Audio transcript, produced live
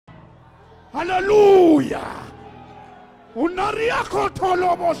Hallelujah. Unariako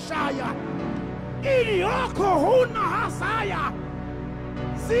toloboshaya. Ilioko huna hasaya.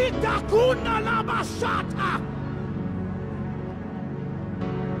 Zitakuna labashata.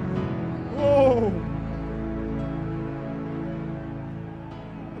 Oh.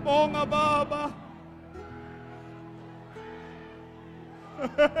 Bonga Baba.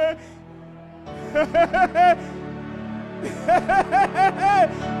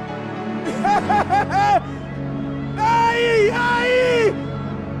 Ay, ay.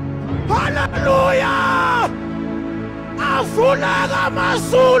 Hallelujah. Afulega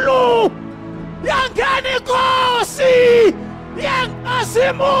Masulu. Yangeni Kosi.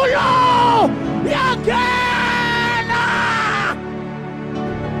 Yankasimulo. Yangena.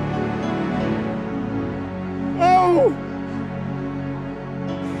 Oh.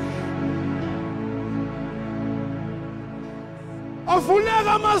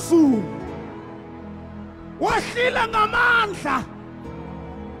 Afulega Masulu. Wahlila ngamandla.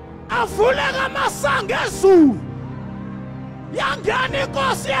 Afulega masango ezulu. Yangena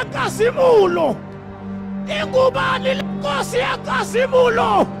inkosi yenkazimulo. Ingubani lenkosi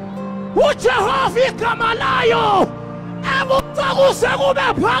yenkazimulo? uJehova igama layo. Ebuca kuse kube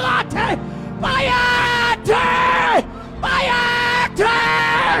phakathe. Bayethe! Bayethe!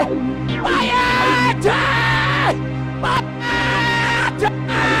 Bayethe! Bayethe!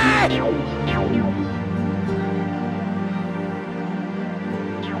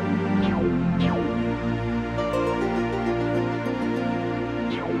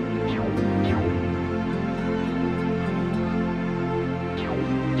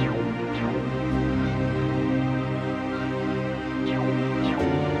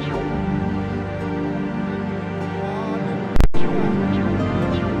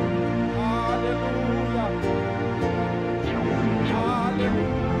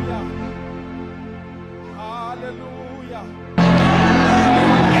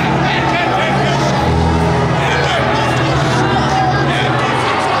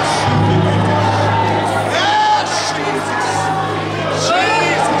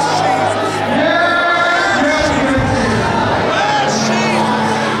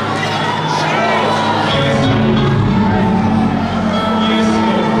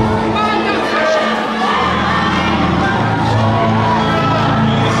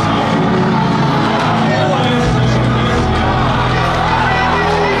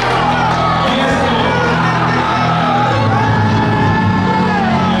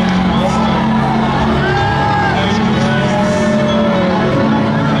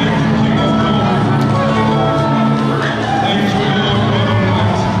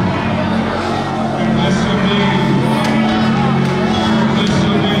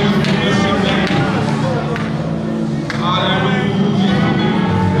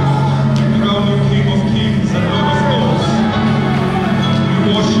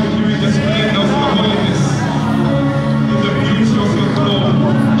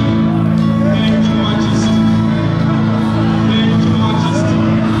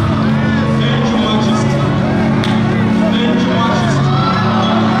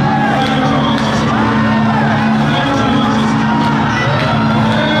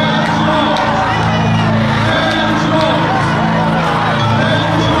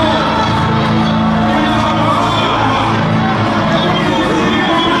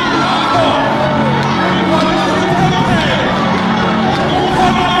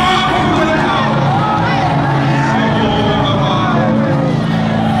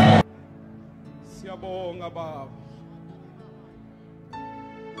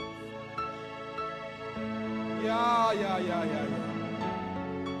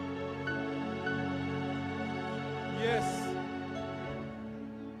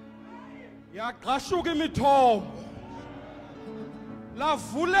 Yaqashuka imithombo.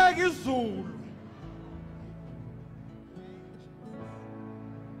 Lavuleka izulu.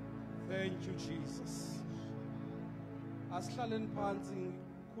 Thank you Jesus. Asihlaleni phansi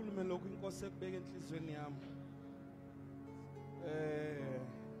ngikhulume lokhu inkosi ekubeka enhlizweni yami.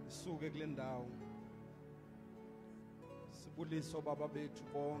 Isuke kule ndawo. Sibulise obaba bethu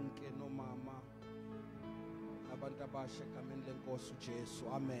bonke nomama. Abantu abasha egameni lenkosi uJesu.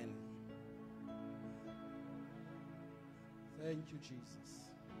 Amen. Thank you,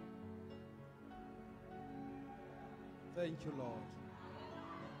 Jesus. Thank you, Lord.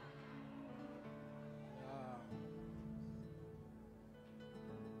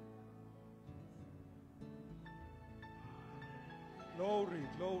 Glory,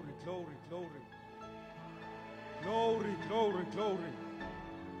 glory, glory, glory. Glory, glory, glory.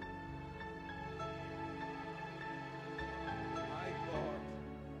 My God.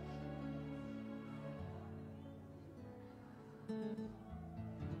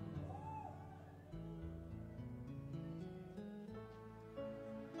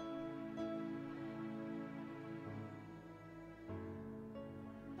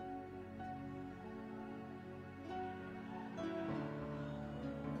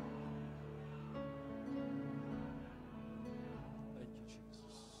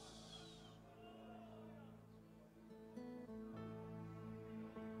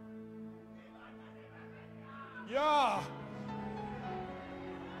 Yeah.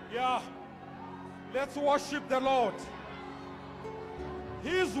 Yeah. Let's worship the Lord.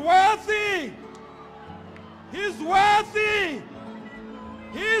 He's worthy. He's worthy.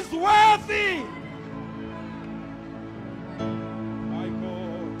 He's worthy. My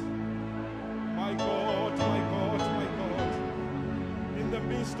God. My God, my God, my God. In the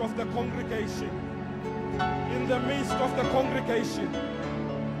midst of the congregation. In the midst of the congregation.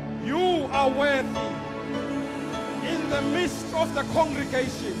 You are worthy. In the midst of the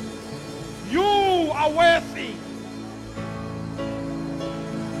congregation. You are worthy.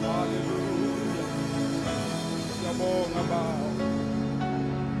 Hallelujah.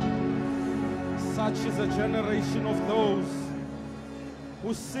 Such is a generation of those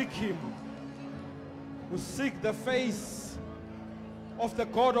who seek Him, who seek the face of the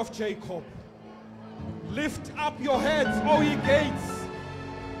God of Jacob. Lift up your heads, O ye gates.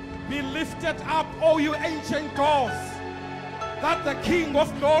 Be lifted up, O you ancient doors, that the King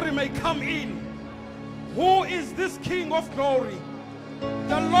of glory may come in. Who is this King of glory?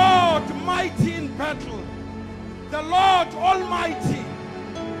 The Lord mighty in battle, the Lord almighty.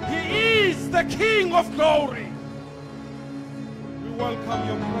 He is the King of glory. We welcome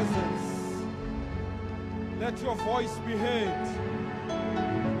your presence. Let your voice be heard.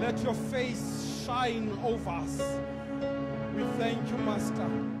 Let your face shine over us. We thank you, Master.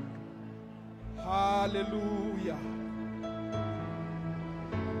 Hallelujah.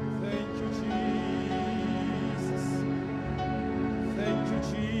 Thank you, Jesus. Thank you,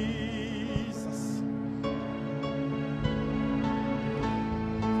 Jesus.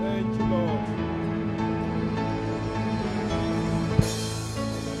 Thank you, Lord.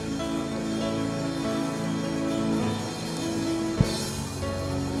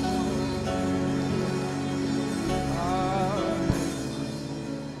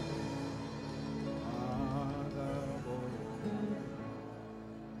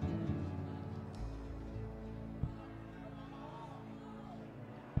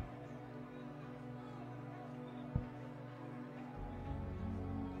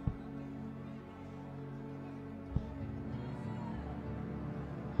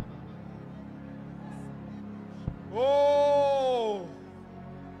 Oh,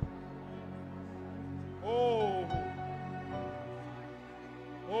 oh,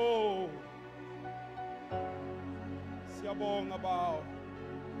 oh, siyabonga bawo.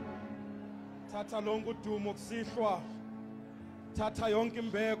 Thatha lonke udumo kusihlwa, thatha yonke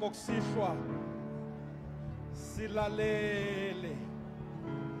imbeko kusihlwa. Silalele,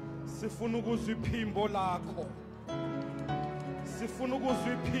 sifuna ukuzwa iphimbo lakho, sifuna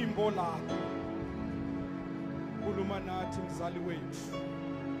ukuzwa iphimbo lakho.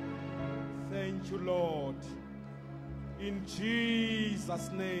 Thank you, Lord. In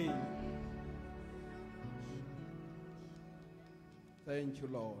Jesus' name. Thank you,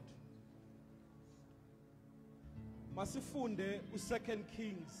 Lord. Masifunde u2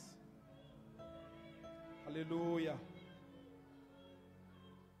 Kings. Hallelujah.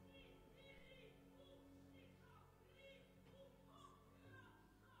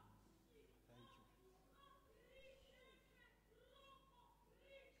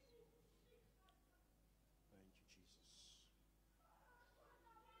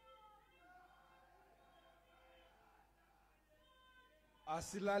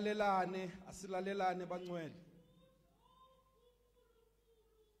 Asilalelane bangcwele.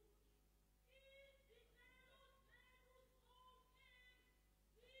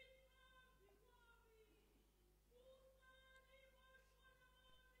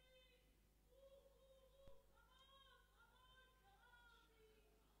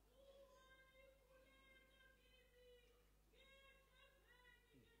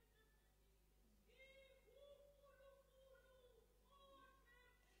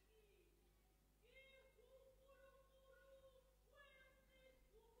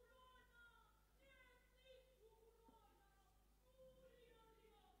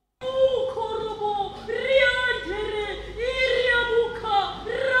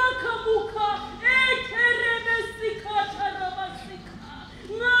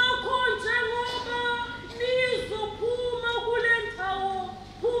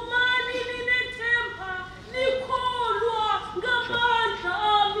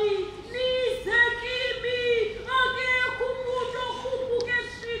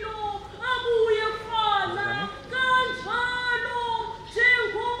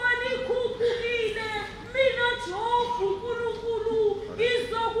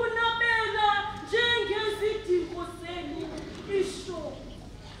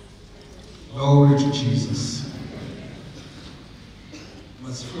 Glory to Jesus.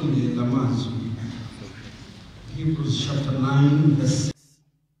 Masifunde lamazwi Hebrews chapter 9, verse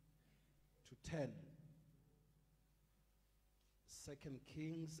to 10. 2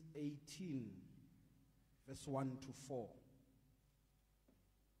 Kings 18, verse 1 to 4.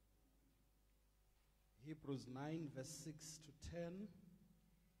 Hebrews 9, verse 6 to 10.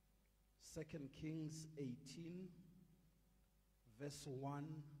 2 Kings 18, verse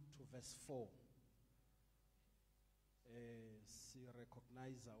 1 to verse 4. Si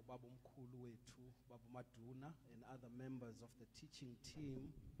recognize ubaba umkhulu wethu, baba Maduna, and other members of the teaching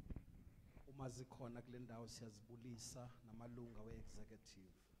team. Uma zikhona kule ndawo siyazibulisa namalunga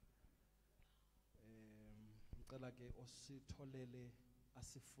we-executive. Ngicela ke ositholele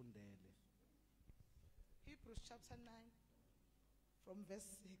asifundele. Hebrews chapter 9 from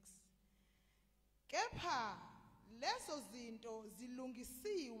verse 6. Kepha lezo zinto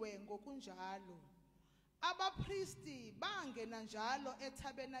zilungisiwe ngokunjalo. Abapristi bangena njalo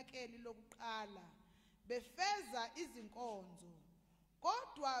etabenakeli lokuqala befeza izinkonzo.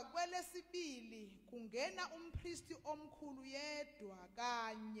 Kodwa kwelesibili kungena umpristi omkhulu yedwa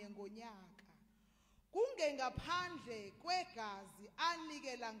kanye ngonyaka. Kungengaphandle kwegazi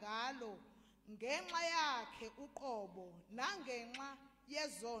anikela ngalo ngenxa yakhe uqobo nangenxa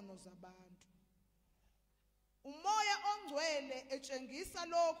yezono zabantu. Umoya ongcwele etshengisa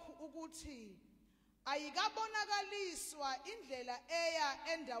lokhu ukuthi ayikabonakaliswa indlela eya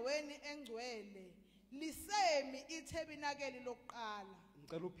endaweni engcwele lisemi itabernacle lokuqala.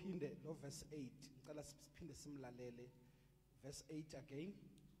 Ngicela uphinde lo verse 8. Ngicela siphinde simlalele verse 8 again.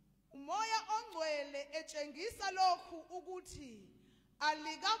 Umoya ongcwele etshengisa lokhu ukuthi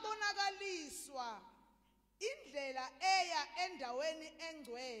alikabonakaliswa indlela eya endaweni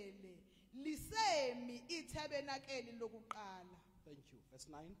engcwele lisemi itabernacle lokuqala. Thank you. Verse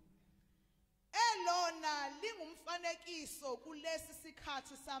 9. Elona lingumfanekiso kulesi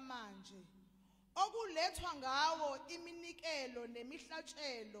sikhathi samanje okulethwa ngawo iminikelo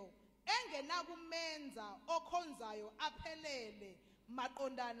nemihlatshelo engenakumenza okhonzayo aphelele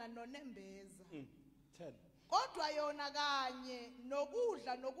maqondana nonembeza. 10. Kodwa yona kanye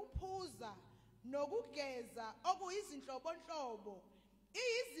nokudla nokuphuza nokugeza okuyizinhlobonhlobo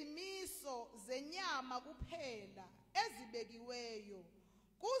izimiso zenyama kuphela ezibekiweyo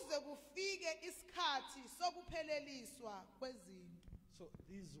kuze kufike isikhathi sokupheleliswa kwezinto. So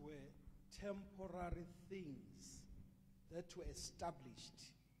these were temporary things that were established.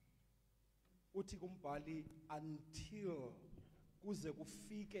 Uthi kumbhali until kuze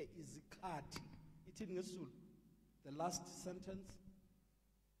kufike izikhathi. Ithini ngesizulu? The last sentence.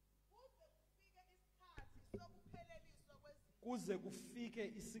 Kuze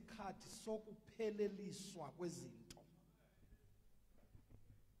kufike isikhathi sokupheleliswa kwezinto.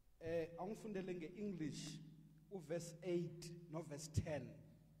 Angifundele nge-English verse 8 no verse 10.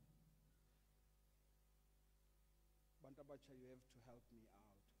 Bantu abatsha, you have to help me out,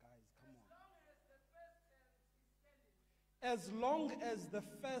 guys. Come on. As long as the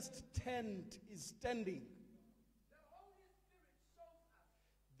first tent is standing,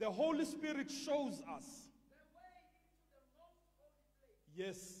 the Holy Spirit shows us.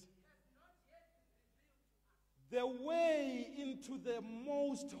 Yes. The way into the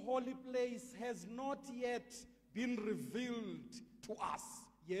most holy place has not yet been revealed to us.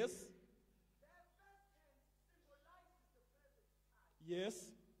 Yes?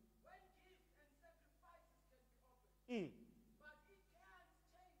 Yes? When gifts and sacrifices can be offered. But it can't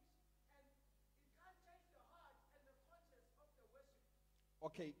change, and it can't change the heart and the conscience of the worship.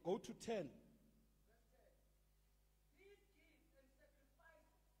 Okay, go to 10.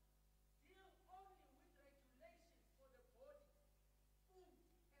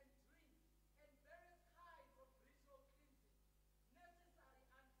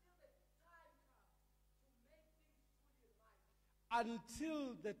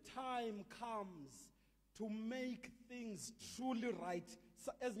 Until the time comes to make things truly right.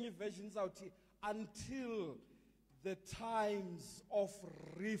 So, as my versions out here, until the times of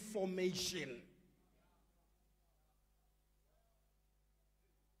reformation.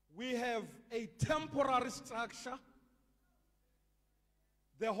 We have a temporary structure.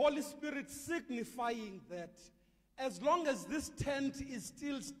 The Holy Spirit signifying that as long as this tent is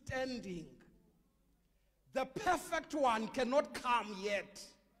still standing, the perfect one cannot come yet.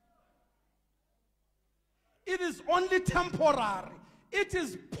 It is only temporary. It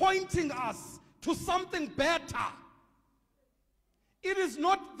is pointing us to something better. It is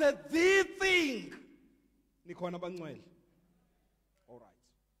not the thing. Nikhona bangcwele. All right.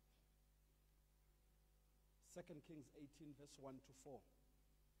 2 Kings 18 verse 1 to 4.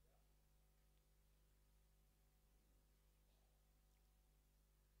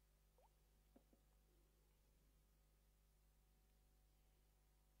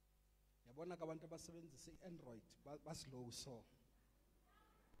 Ngibona ke abantu abasebenzisa iAndroid baslow so.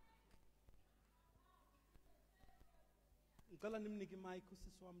 Ngicela nimnike imic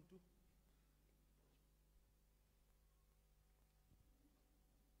usisi wami tu.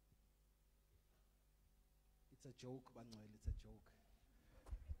 It's a joke, Bangcwele, it's a joke.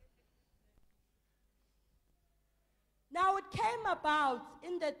 Now it came about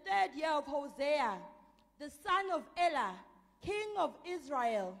in the 3rd year of Hosea, the son of Elah, king of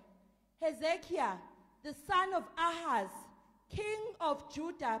Israel, Hezekiah, the son of Ahaz, king of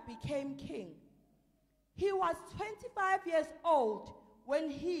Judah, became king. He was 25 years old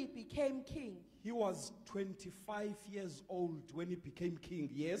when he became king. He was 25 years old when he became king,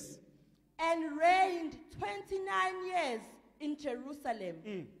 yes? And reigned 29 years in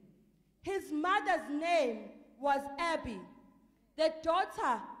Jerusalem. His mother's name was Abi, the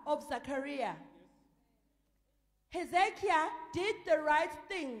daughter of Zechariah. Hezekiah did the right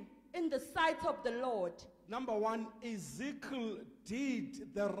thing in the sight of the Lord. Number one, Ezekiel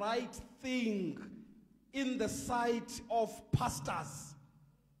did the right thing in the sight of pastors.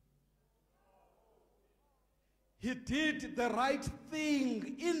 He did the right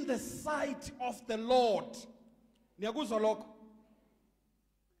thing in the sight of the Lord. Niyakuzwa lokho?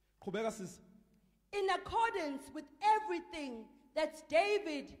 Qhubeka sis. In accordance with everything that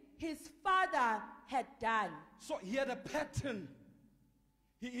David, his father, had done. So he had a pattern.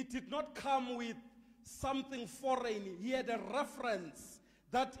 He did not come with something foreign. He had a reference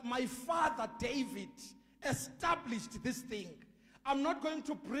that my father David established this thing. I'm not going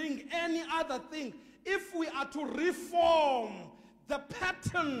to bring any other thing. If we are to reform, the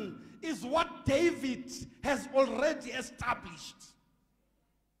pattern is what David has already established.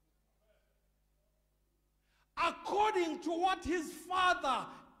 According to what his father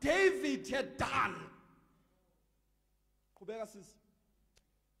David had done.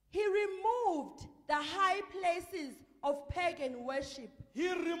 He removed the high places of pagan worship. He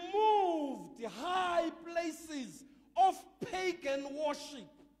removed the high places of pagan worship.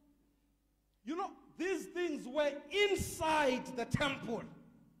 You know, these things were inside the temple.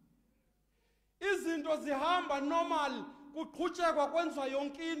 Izinto zihamba normal, kuqhutshekwa kwenziwa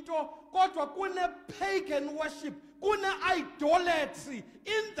yonke into, kodwa kune pagan worship, kune idolatry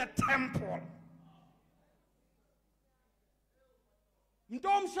in the temple.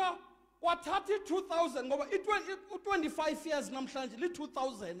 Mntomsha wathatha 2000 ngoba 25 years namhlanje li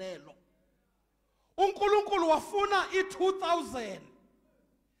 2000 elo. uNkulunkulu wafuna i2000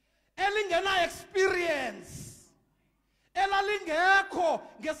 elingena experience elalingekho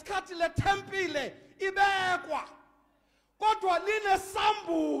ngesikhathi le tempile ibekwa kodwa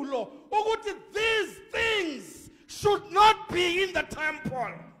linesambulo ukuthi these things should not be in the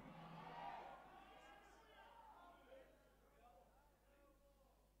temple.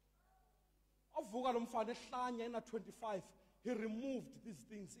 Avuka lo mfana ehlanya ena 25, he removed these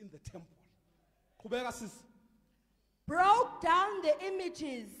things in the temple. Qhubeka sis. Broke down the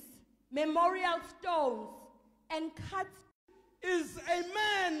images, memorial stones, and cut. Is a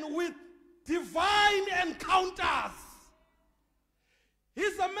man with divine encounters.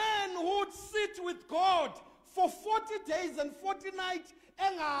 He's a man who would sit with God for 40 days and 40 nights,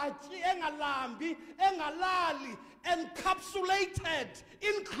 engaji, engalambi, engalali, encapsulated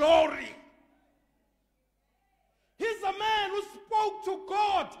in glory. He's a man who spoke to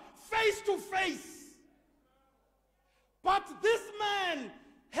God face to face. But this man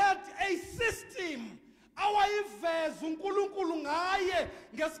had a system. Awayiveza uNkulunkulu ngaye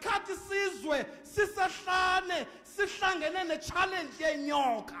ngesikhathi sizwe sisehlane sihlangene ne-challenge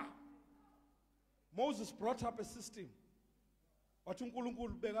yenyoka. Moses brought up a system. Wathi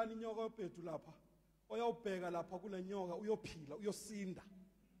uNkulunkulu bekani inyoka yobhedu lapha. Oyawubheka lapha kule nyoka uyophila, uyosinda.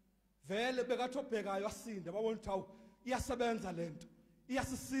 Vele bekathi obhekayo asinda babona ukuthi awu iyasebenza lento.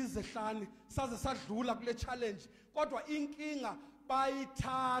 Iyasisiza ehlane saze sadlula kule challenge. Kodwa inkinga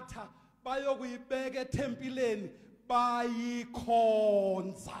bayithatha bayokuyibeka etempileni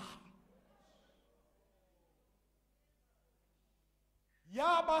bayikhonza.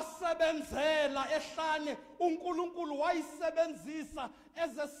 Yabasebenzela ehlane uNkulunkulu wayisebenzisa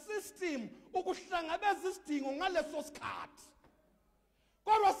as a system ukuhlangabeza isidingo ngaleso sikhathi.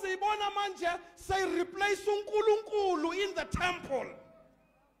 Kodwa siyibona manje replace uNkulunkulu in the temple.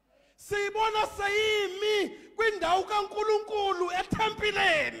 Siyibona seyimi kwindawo kaNkulunkulu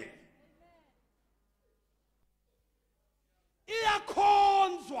etempileni.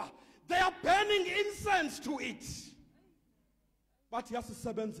 Iyakhonzwa. They are burning incense to it. But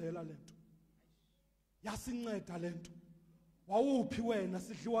yasisebenzela lento. Yasinceda lento. Wawuphi wena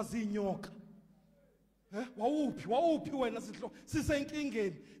sidliwa zinyoka. Wawuphi wena sihlo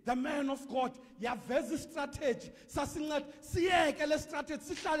sisenkingeni. The man of God yaveza strategy sasincede siyeke le strategy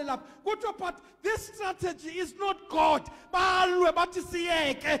sihlale lapha. Kuthiwa but this strategy is not God. Balwe bathi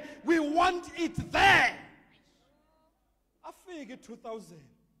siyeke, we want it there. Afike 2000.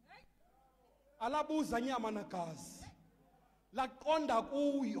 Alabuza nyama nagazi. Laqonda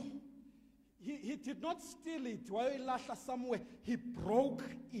kuyo. He did not steal it while ilahla somewhere. He broke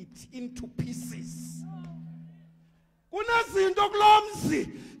it into pieces. Kunezinto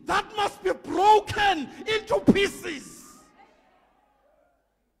kulomzi that must be broken into pieces.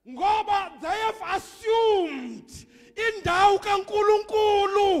 Ngoba they have assumed indawo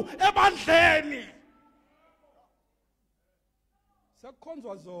kaNkulunkulu ebandleni.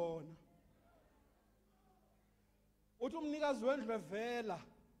 Sekukhonzwa zona. Uthi umnikazi wendlu evela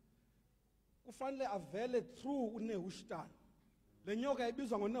kufanele avele through uNehushtan. Le nyoka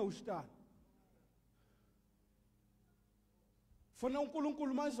ibizwa ngoNehushtan. Funa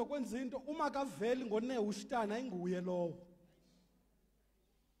uNkulunkulu manje zokwenza into uma kaveli ngoNehushtan ayinguye lowo.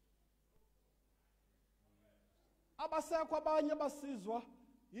 Abasekho abanye basizwa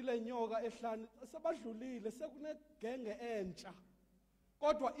yile nyoka ehlane sebadlulile sekunegenge entsha.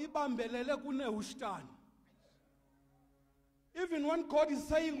 Kodwa ibambelele kuNehushtan. Even when God is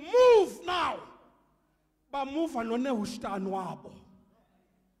saying, move now, but move noNehushtan wabo.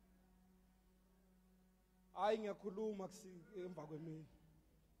 Hayi ngiyakhuluma emva kwemini.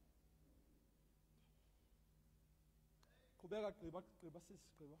 Qhubeka gqiba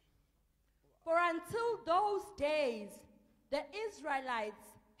sisiqhiba. For until those days, the Israelites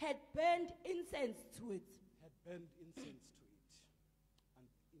had burned incense to it. Had burned incense to it. And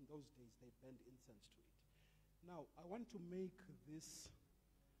in those days they burned incense to it. Now, I want to make this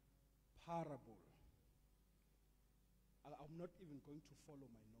parable. I'm not even going to follow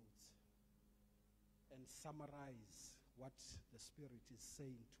my notes and summarize what the Spirit is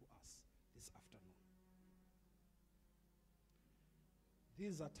saying to us this afternoon.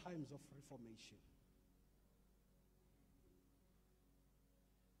 These are times of reformation.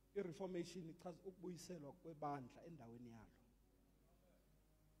 I-reformation ichaza ukubuyiselwa kwebandla endaweni yalo.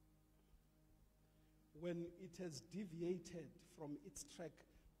 When it has deviated from its track,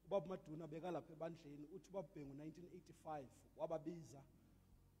 ubaba Maduna beka lapha ebandleni uthi ubaba Bhengu 1985 wababiza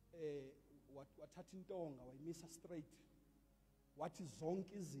wathatha intonga wayimisa straight wathi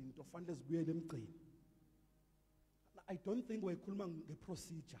zonke izinto fanele zibuyele emgcini. I don't think wayekhuluma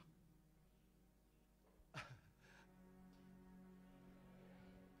ngeprocedure.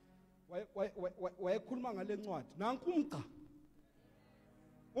 Wayekhuluma ngale ncwadi nanku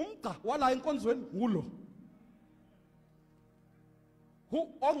umqa wala enkonzweni ngulo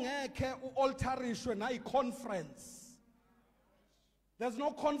ongeke ualtarishwe na conference. There's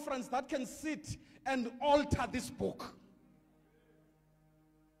no conference that can sit and alter this book.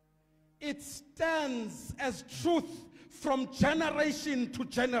 It stands as truth from generation to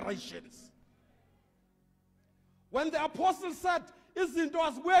generations. When the apostle said izinto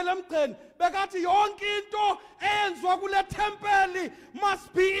azibuyele emgceni bekathi yonke into eyenzwa kule tempeli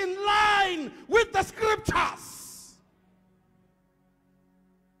must be in line with the scriptures.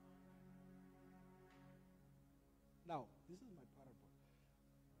 Now, this is my parable.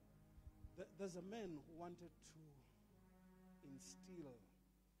 There's a man who wanted to instill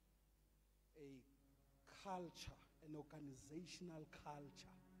a culture, an organizational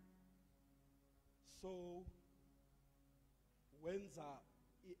culture. So, wenza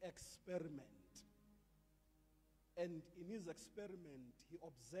i-experiment. And in his experiment, he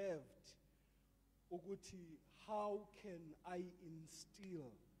observed ukuthi, how can I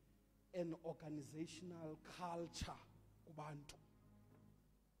instill an organizational culture kubantu?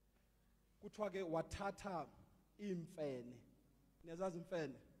 Kuthiwa ke wathatha imfene. Niyazazi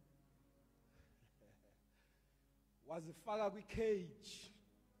imfene? Wazifaka kwi-cage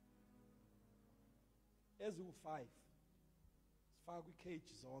eziwu-5. Zifaka kwi-cage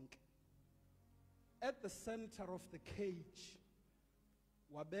zonke. At the center of the cage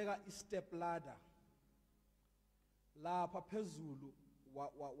wabeka i-step ladder. Lapha phezulu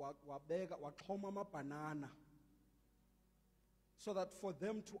wabeka waxhoma ama-banana, so that for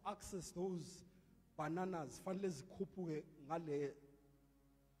them to access those bananas fanele zikhuphuke ngale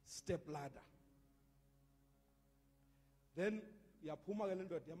step ladder. Then yaphuma ke le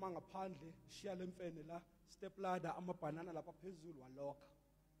ndoda yama ngaphandle shiya lemfene la step ladder ama-banana lapha phezulu walokha.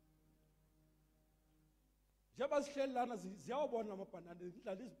 Njengoba sihleli lana ziyawabona ama-banana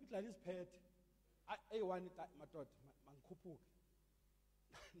idlala iziphethe. Eyi-one madoda mangikhuphuke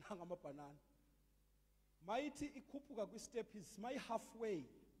nanga ama-banana. Mayithi ikhuphuka kwi-step is my halfway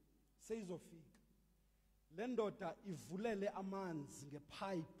seyizofika. Le ndoda ivulele amanzi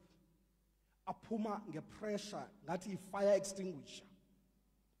ngepipe aphuma ngepressure ngathi fire extinguisher.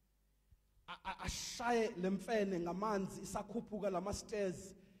 Ashaye lemfene ngamanzi isakhuphuka lama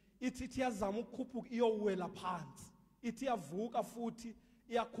stairs. Ithi iyazama ukukhuphuka iyowela phansi. Ithi yavuka futhi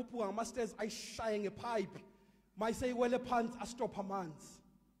iyakhuphuka ngama stairs ayishaye ngepipe. Mayiseyiwele phansi astop amanzi.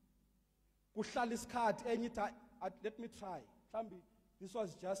 Kuhlala isikhathi enye ithi let me try. Mhlambi this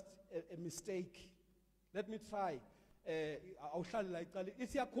was just a mistake. Let me try. Awuhlale la icala.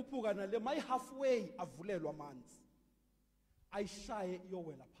 Ithi yakhuphuka nale may halfway avulelwa amanzi. Ayishaye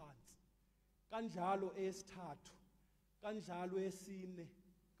iyowela phansi. Kanjalo eyesithathu, kanjalo eyesine,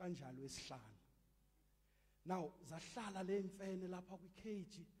 kanjalo eyesihlanu. Now zahlala le mfene lapha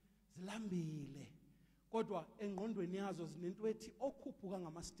kwicage zilambile. Kodwa engqondweni yazo zinento ethi okhuphuka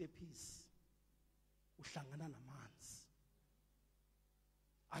ngama steppies uhlangana namanzi.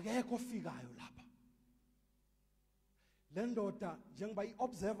 Akekho ofikayo lapha. Le ndoda njengoba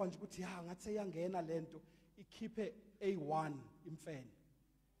iobserve nje ukuthi ngathi iyangena lento ikhiphe A1 imfene.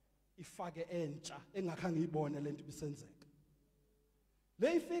 Ifake entsha engakhange ibone lento bisenzeka.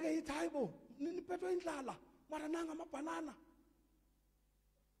 Le ifike ithi hayibo niphethwe indlala mara nanga amabanana.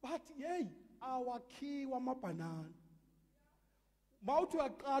 But hey awakhiwa amabanana. Mawuthi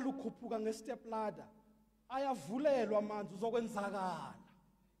uyaqala ukhuphuka ngestep ladder ayavulelwa amanzi uzokwenzakala.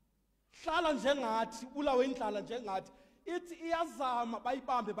 Hlala njengathi ulawe indlala njengathi ithi iyazama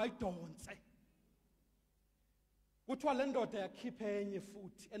bayibambe bayidonse. Kuthiwa le ndoda yakhipha enye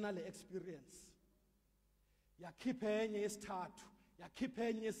futhi enale experience. Yakhipha enye yesithathu, yakhipha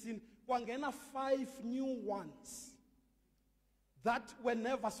enye yesine, kwangena 5 new ones that were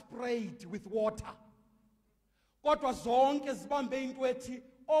never sprayed with water. Kodwa zonke zibambe into ethi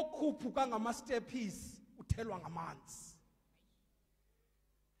okhuphuka ngama steppies uthelwa ngamanzi.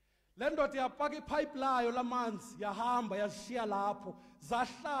 Le ndoda yapaka ipipe layo lamanzi yahamba yashiya lapho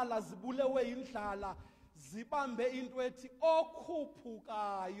zahlala zibulewe indlala zibambe into ethi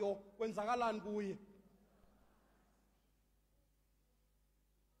okhuphukayo kwenzakalani kuye.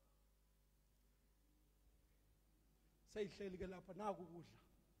 Seyihleli ke lapha naku ukudla.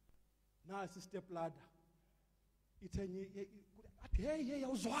 Nasi step ladder. Ithenye athi hey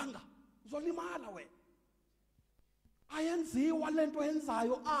awuzwanga uzolimala wena. Ayenziwa lento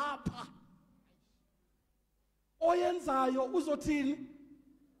yenzayo apha. Oyenzayo uzothini?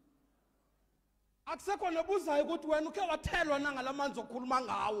 Akusekho nobuzayo ukuthi wena ukhe wathelwa nangalamanzi okhuluma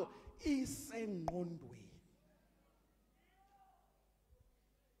ngawo isengqondweni.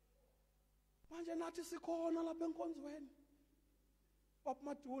 Manje nathi sikhona lapha enkonzweni. Papa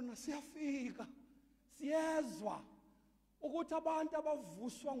Maduna siyafika. Siyezwa ukuthi abantu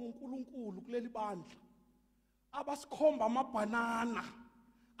abavuswa nguNkulunkulu kuleli bandla abasikhomba amabanana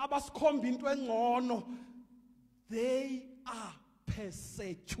abasikhomba into engcono, they are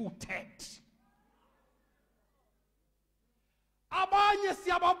persecuted. Abanye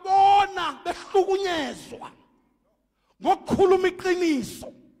siyababona behlukunyezwa ngokukhuluma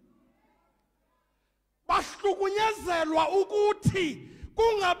iqiniso. Bahlukunyezelwa ukuthi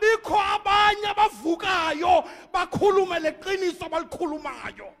kungabikho abanye abavukayo bakhulume leqiniso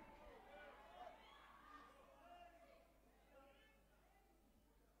balikhulumayo.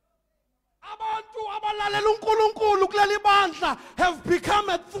 Abantu abalalela uNkulunkulu kuleli bandla have become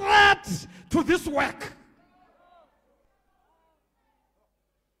a threat to this work.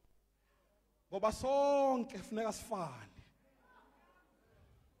 Ngoba sonke funeka sifane.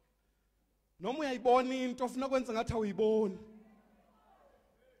 Noma uyayibona into ufuna kwenza ngathi awuyiboni.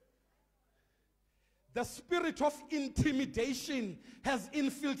 The spirit of intimidation has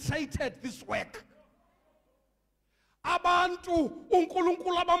infiltrated this work. Abantu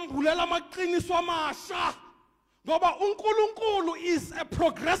uNkulunkulu abambulela amaqiniso amasha ngoba uNkulunkulu is a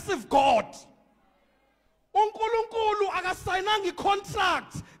progressive God. uNkulunkulu akasayinanga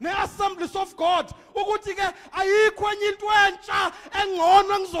icontract neAssemblies of God ukuthi ke ayikho enye into entsha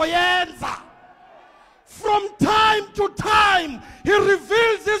engcono engizoyenza. From time to time he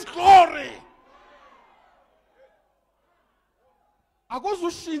reveals his glory.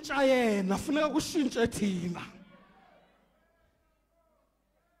 Akuzushintsha yena, funeka kushintshe thina.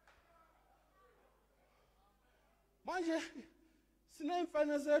 Manje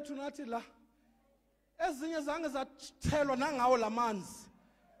sinemfene zethu nathi la ezinye zange zathelwa nangawo lamanzi.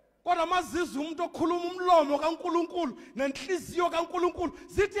 Kodwa maziza umuntu okhuluma umlomo kaNkulunkulu nenhliziyo kaNkulunkulu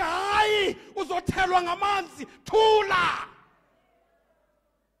zithi hayi uzothelwa ngamanzi, thula.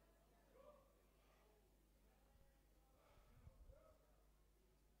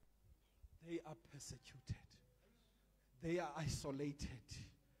 They are persecuted. They are isolated.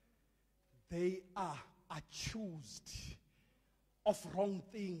 They are accused of wrong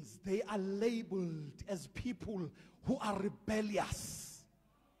things. They are labeled as people who are rebellious.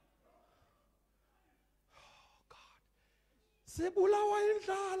 Oh God. Sebulawa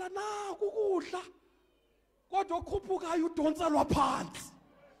indlala na kukudla. Kodwa khuphukayo udonselwa phansi.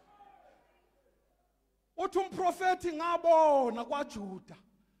 Uthi umprofeti ngabona kwaJuda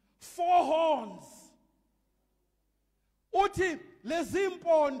 4 horns. Uthi lezi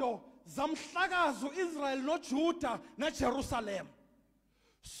impondo zamhlakaza uIsrael noJuda neJerusalem,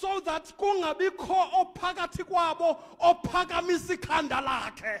 so that kungabikho ophakathi kwabo ophakamisa ikhanda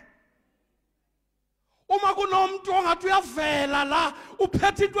lakhe. Uma kunomuntu ongathi uyavela la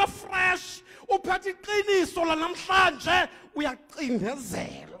uphethe into fresh, uphethe iqiniso la namhlanje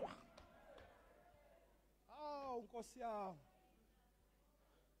uyacindezelwa. Aw Nkosi yami.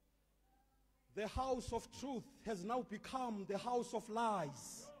 The house of truth has now become the house of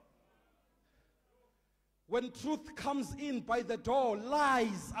lies. When truth comes in by the door,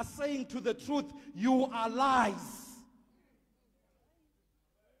 lies are saying to the truth, you are lies.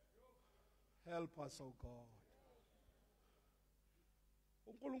 Help us, oh God.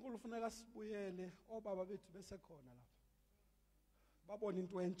 uNkulunkulu ufuneka sibuyele obaba bethu bese khona lapha. Babona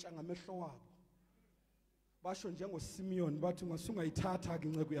into entsha ngamehlo wabo. Basho njengoSimeon bathi ngasungayithatha ke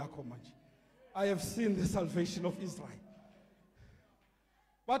inceke yakho manje. I have seen the salvation of Israel.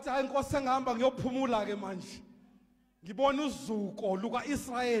 But hayi Nkosi engihamba ngiyophumula ke manje. Ngibona uzuko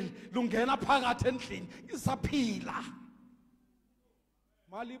lukaIsrael lungena phakathi endlini isaphila.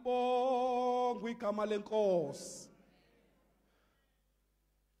 Malibongwe igama lenkosi.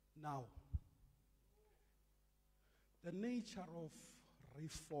 Now, the nature of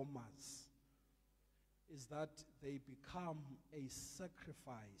reformers is that they become a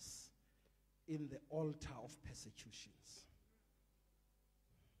sacrifice in the altar of persecutions.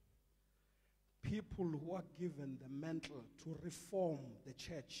 People who are given the mantle to reform the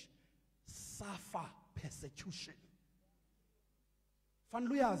church suffer persecution. Fanele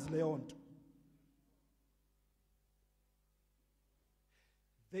uyazi leyo nto.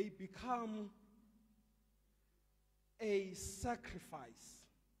 They become a sacrifice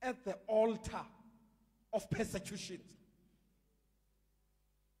at the altar of persecution.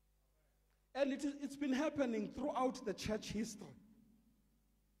 And it's been happening throughout the church history.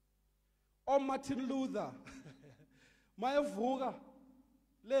 O Martin Luther, mayevuka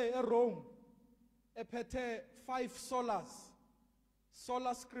le eRome, ephethe 5 solas,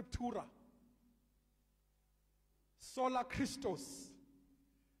 sola scriptura, sola Christus,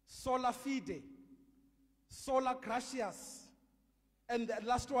 sola fide, sola gratias, and the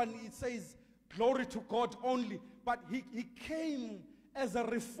last one it says glory to God only. But he came as a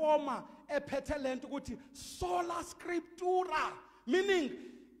reformer, ephethe lento ukuthi sola scriptura, meaning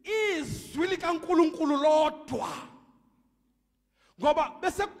izwi likaNkulunkulu lodwa. Ngoba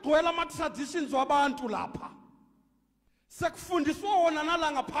bese kugcwele ama traditions wabantu lapha. Sekufundiswa wona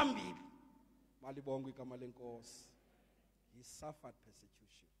nala ngaphambili. Malibongwe igama lenkosi. He suffered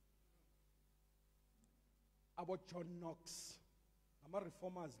persecution. About John Knox, ama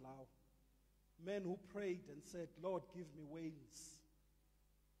reformers lawo, men who prayed and said, Lord, give me wings.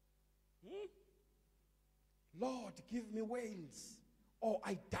 Lord, give me wings, or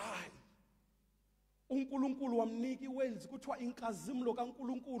I die. uNkulunkulu wamnika iWales kuthiwa inkazimulo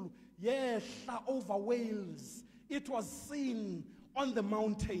kaNkulunkulu yehla over Wales. It was seen on the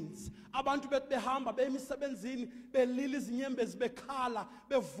mountains. Abantu bethi behamba bemisebenzini belila izinyembezi bekhala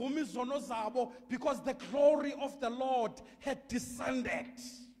bevuma izono zabo because the glory of the Lord had descended.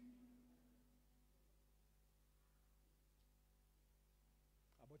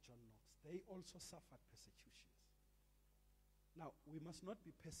 About John Knox, they also suffered persecutions. Now, we must not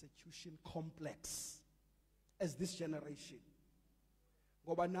be persecution complex as this generation.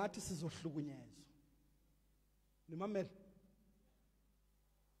 Ngoba nathi sizohlukunyezwa. Nimamele.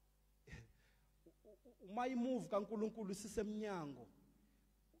 Uma imove kaNkulunkulu sisemnyango,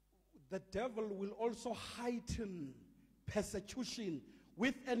 the devil will also heighten persecution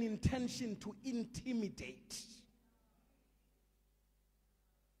with an intention to intimidate.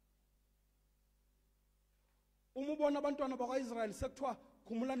 Uma ubona abantwana bakwaIsrael sekuthiwa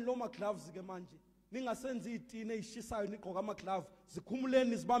khumulani lo magloves ke manje ningasenzi itini ezishisayo nigqoka ama glove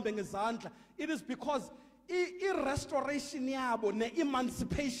zikhumuleni zibambe ngezandla. It is because i-restoration yabo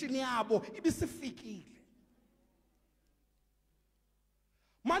ne-emancipation yabo ibisifikile.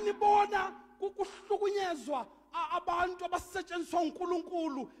 Manibona kuhlukunyezwa abantu abasetshenziswa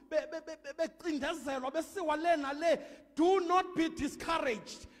uNkulunkulu becindezelwa besiwa le nale. Do not be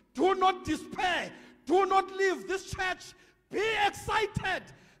discouraged. Do not despair. Do not leave this church. Be excited.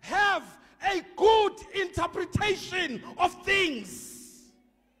 Have a good interpretation of things.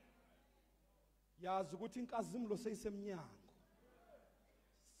 Yazi ukuthi inkazimulo seyisemnyango.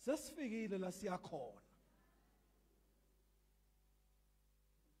 Sesifikile la siyakhona.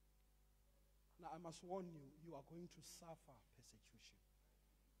 Now I must warn you, you are going to suffer persecution.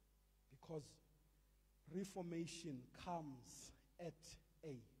 Because reformation comes at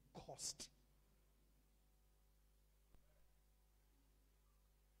a cost.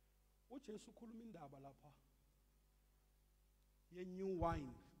 uJesu ukhuluma indaba lapha ye new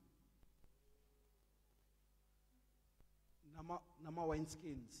wine nama wine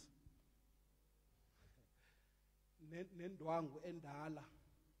skins nendwangu endala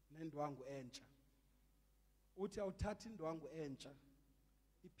nendwangu entsha. Uthi awuthatha indwangu entsha,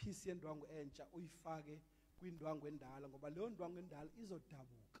 ipiece yendwangu entsha uyifake kwindwangu endala ngoba leyo ndwangu endala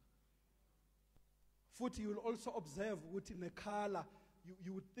izodabuka. Futhi you will also observe ukuthi nekhala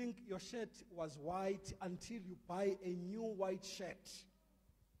you would think your shirt was white until you buy a new white shirt.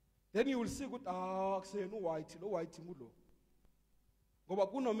 Then you will see ukuthi kusena white lo white ngulo. Ngoba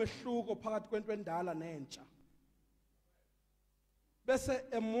kunomehluko phakathi kwento endala nentsha. Bese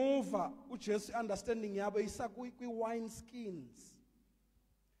emuva uJesu understanding yabo isa kwi wine skins.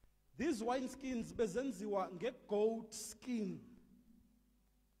 These wine skins bezenziwa ngegoat skin.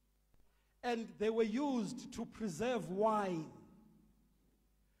 And they were used to preserve wine.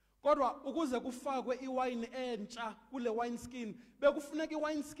 Kodwa ukuze kufakwe iwine entsha kule wine skin bekufuneka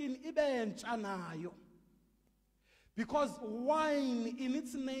iwine skin ibe entsha nayo. Because wine in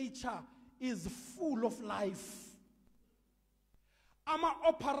its nature is full of life. Our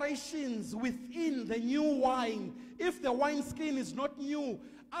operations within the new wine, if the wine skin is not new,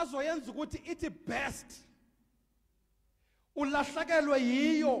 azoyenza ukuthi ithi best. Ulahlekelwe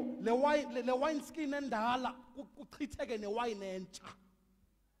yiyo le wine skin endala kuchitheke newine entsha.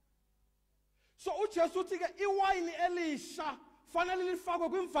 So uJesu uthi ke iwine elisha fanele lifakwe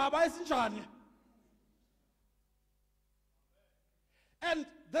kwimvaba esinjani. And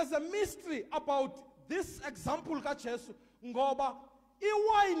there's a mystery about this example kaJesu ngoba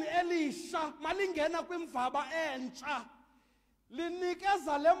iwine elisha malingena kwimvaba entsha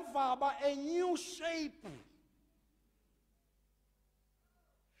linikeza lemvaba a new shape.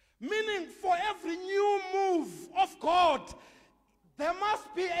 Meaning for every new move of God there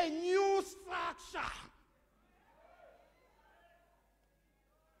must be a new structure.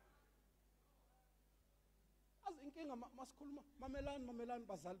 As inkinga masikhuluma mamelani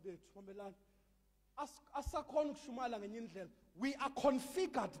bazali bethu mamelani. Asakhona ukushumayela ngenye indlela. We are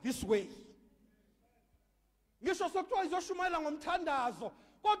configured this way. Ngisho sokuthiwa izoshumayela ngomthandazo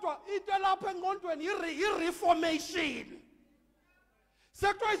kodwa into lapha engqondweni i-reformation.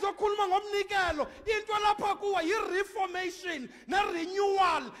 Sekuthiwa izokhuluma ngomnikelo into lapha kuwa i-reformation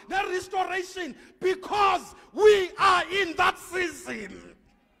ne-renewal ne-restoration because we are in that season.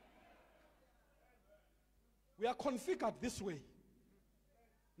 We are configured this way.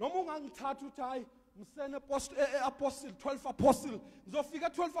 Noma ungangithatha uthi hayi msene apostle 12 apostle ngizofika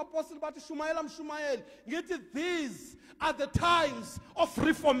 12 apostle bathi shumayela mshumayeli ngithi these are the times of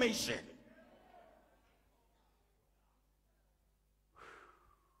reformation.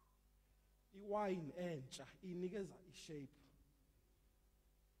 Iwine entsha inikeza ishape.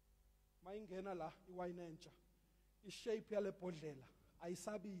 Mayingena la iwine entsha ishape yale bodlela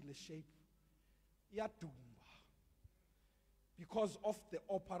ayisabile shape iyaduma. Because of the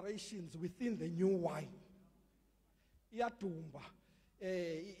operations within the new wine. Iyadumba.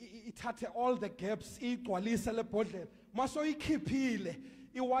 Ithathe all the gaps, igcwalise le bodlela. Maso ikhiphile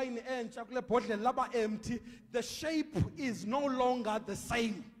iwine entsha kule bodlela laba empty, the shape is no longer the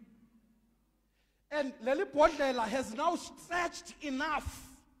same. And leli bodlela has now stretched enough.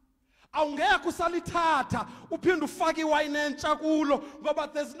 Awungeke usalithatha uphinde ufake iwine entsha kulo ngoba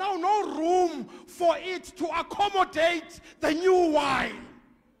there's now no room for it to accommodate the new wine.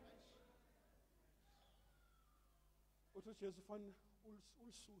 Uthi Jesu fanele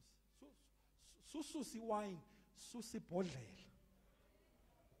ususi wine susi bodlela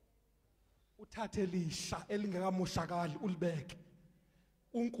uthathe lisha elingekamoshakali ulibeke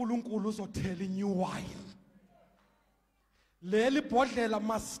uNkulunkulu uzothela new wine. Leli bodlela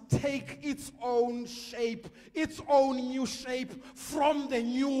must take its own shape, its own new shape from the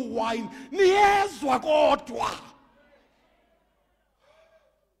new wine. Niyezwa kodwa.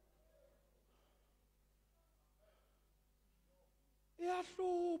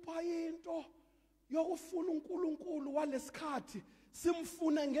 Iyahlupa into yokufuna uNkulunkulu walesikhathi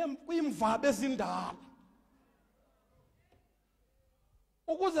simfune kwimvaba ezindala.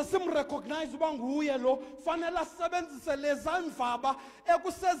 Ukuze simrecognize uba nguye lo, fanele asebenzise lezandvaba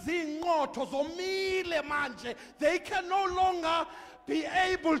ekuseziyinqotho zomile manje. They can no longer be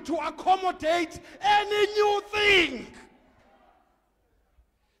able to accommodate any new thing.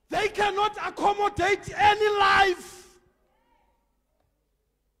 They cannot accommodate any life.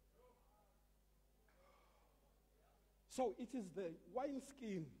 So it is the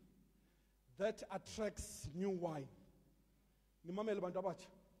wineskin that attracts new wine.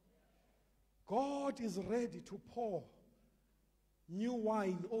 God is ready to pour new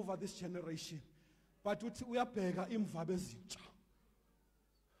wine over this generation. But we are begging imvabe ezintsha.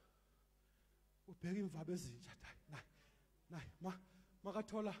 Ubheka imvabe ezintsha. Nayi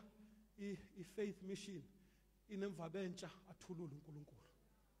makathola i-faith mission inemvabe entsha athulule uNkulunkulu.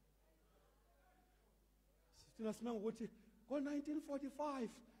 Sina simenga ukuthi ngo-1945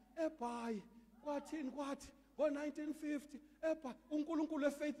 eBhayi kwathini kwathi ngo-1950 eBhayi uNkulunkulu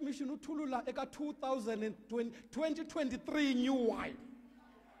e-faith mission uthulula eka 2023 new wine.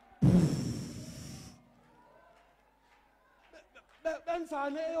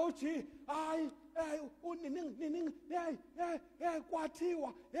 Benzane eOG hayi unining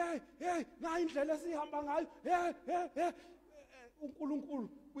kwathiwa nayi indlela esihamba ngayo uNkulunkulu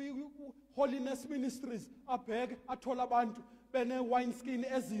Holiness Ministries abheke athola abantu bene wine skin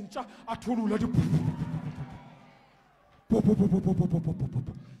ezintsha athulula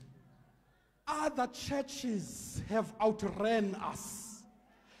other churches have outran us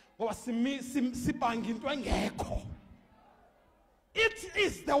ngoba sibanga into engekho. It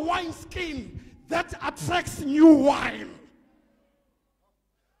is the wine skin that attracts new wine.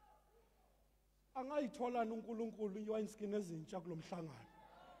 Angayithola uNkulunkulu iwine skin ezintsha kulomhlangano.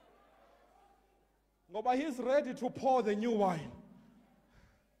 Ngoba he's ready to pour the new wine.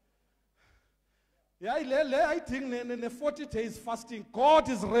 I think in 40 days fasting, God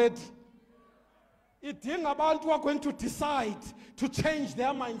is ready. Idinga abantu who are going to decide to change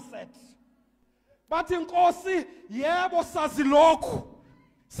their mindset. But inkosi yebo sazi lokhu.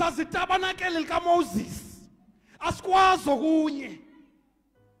 Sazi tabanakele lika Moses. Asikwazi okunye.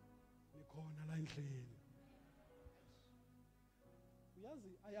 Nikhona la endlini.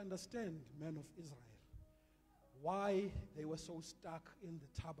 I understand, men of Israel, why they were so stuck in the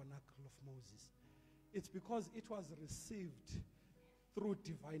tabernacle of Moses. It's because it was received through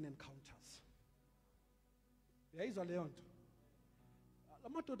divine encounters. Yayizwa leyo nto.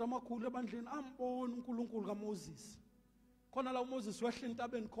 Lamadoda amakhulu ebandleni ambona uNkulunkulu kaMoses. Khona la uMoses wehla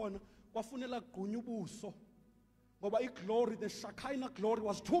entabeni khona kwafunela kugqunya ubuso. Ngoba iglory, the Shekinah glory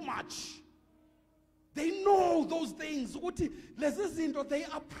was too much. They know those things. Ukuthi lezi zinto, they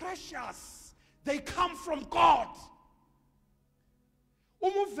are precious. They come from God.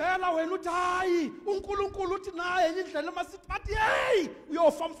 Umuvela wena uthi hayi uNkulunkulu uthi naye enye indlela masithi bathi hey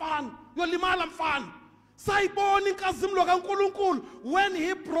uyofa mfana uyolimala mfana. Sayibona inkazimulo kaNkulunkulu when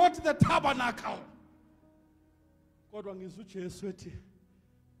he brought the tabernacle. Kodwa ngizwe uJesu ethi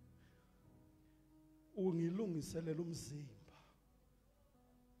ungilungiselela umzimba.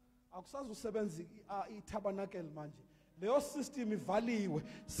 Akusazi usebenza i-tabernacle manje. Leyo system ivaliwe.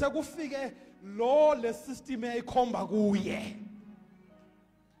 Sekufike lo le system eyikhomba kuye.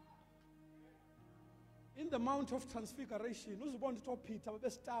 In the Mount of Transfiguration, uzibona ukuthi Peter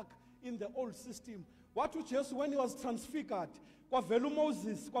babe stuck in the old system. What uJesu when he was transfigured, kwavela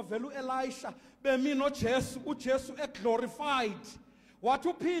uMoses, kwavela uElisha, bemi noJesu, uJesu glorified. What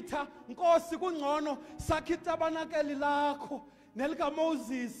uPeter, Nkosi kungcono sakhe itabanakeli lakho. Nelika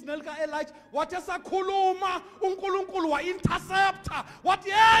Moses, Nelika Elijah, what esakhuluma uNkulunkulu wa interceptor. What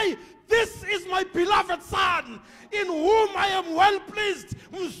hey, this is my beloved son in whom I am well pleased.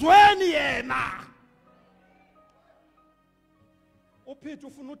 Mzweni yena. uPeter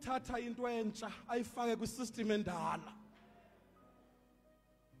ufuna uthatha into entsha ayifake kwisystem endala.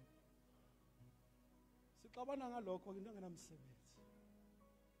 Sixabana ngalokho into engenamsebenzi.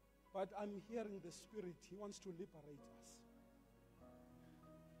 But I'm hearing the Spirit, he wants to liberate us.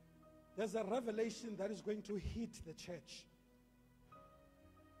 There's a revelation that is going to hit the church,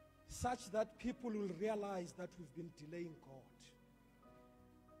 such that people will realize that we've been delaying God.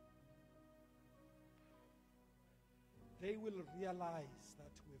 They will realize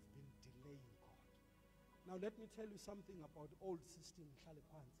that we've been delaying God. Now let me tell you something about old system.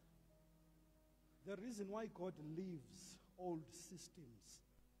 The reason why God leaves old systems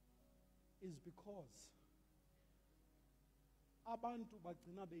is because abantu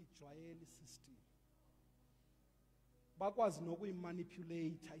bagcina beyijwayela isystem. Bakwazi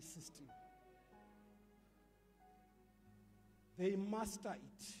nokuyimanipulate isystem. They master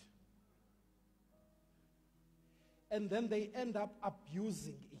it. and then they end up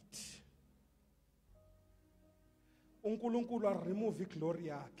abusing it. uNkulunkulu a remove iglory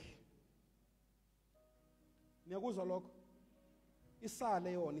yakhe. Niyakuzwa lokho?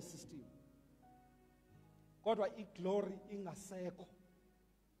 Isale yona isystem. Kodwa iglory ingasekho.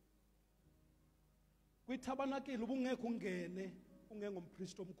 Kwitabanakile ubungeke ungene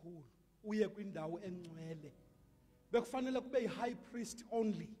ungengompriest omkhulu uye kwindawo engcwele. Bekufanele kube high priest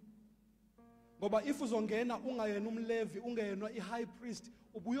only. Ngoba if uzongena ungayena umlevi ungayena high priest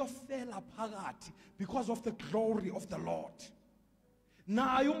ubuyofela phakathi because of the glory of the Lord.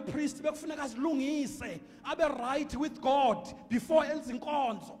 Naye umpriest bekufuneka azilungise abe right with God before enza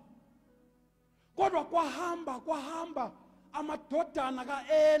inkonzo. Kodwa kwahamba amadodana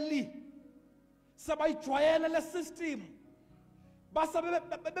kaEli sebayijwayele le system. Base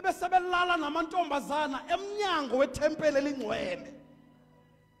bebesebelala namantombazana emnyango wethempeli elingcwele.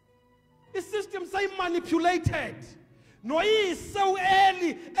 Isystem sayimanipulated. Noyise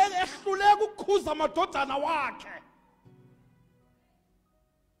uEli ehluleka ukukhuza amadodana wakhe.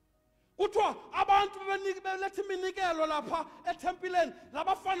 Kuthiwa abantu beletha iminikelo lapha ethempileni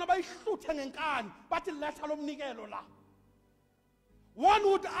labafana bayihluthe ngenkani bathi letha lo mnikelo la. One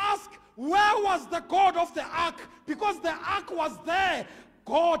would ask, where was the God of the ark? Because the ark was there.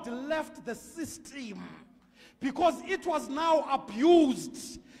 God left the system because it was now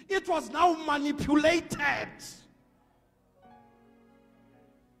abused. It was now manipulated.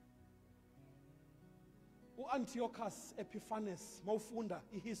 U-Antiochus Epiphanes mawufunda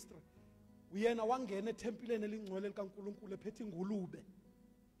ihistory uyena wangena ethempileni elingcwele likaNkulunkulu ephethe ingulube.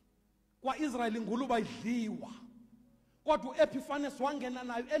 Kwa-Israyeli ingulube ayidliwa. Kodwa uEpiphanes wangena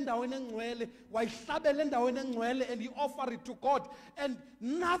nayo endaweni engcwele wayihlabela endaweni engcwele and he offered it to God and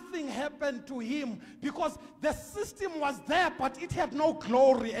nothing happened to him because the system was there but it had no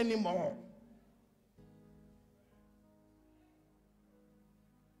glory anymore.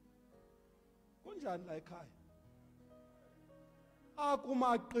 Kunjani la ekhaya?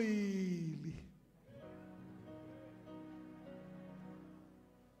 Akumaqili.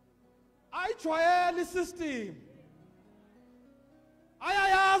 Ayijwayele isystem.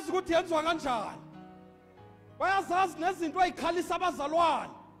 Ayayazi ukuthi yenziwa kanjani. Bayazazi nezinto ayikhalisa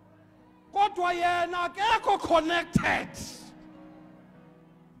abazalwane. Kodwa yena akekho connected.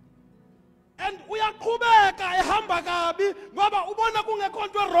 And uyaqhubeka ehamba kabi ngoba ubona kungekho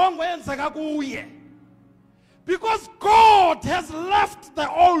into wrong eyenzeka kuye. Because God has left the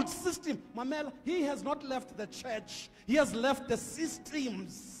old system. Mamela, he has not left the church. He has left the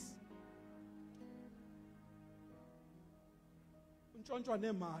systems. Untshontsha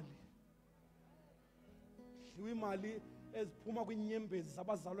nemali. Dliwa imali eziphuma kwinyembezi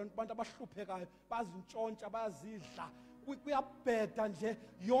zabazalwane abantu abahluphekayo bazintshontsha bayazidla. Kuyabheda nje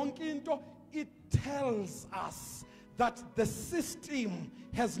yonke into. It tells us that the system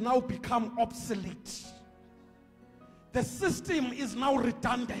has now become obsolete. The system is now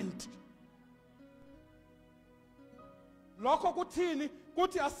redundant. Lokho kuthini?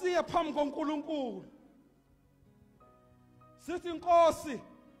 Kuthi asiye phambi koNkulunkulu. Sithi Nkosi,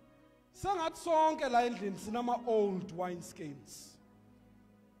 sengathi sonke la endlini sinama old wine skins.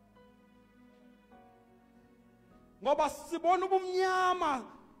 Ngoba sibona ubumnyama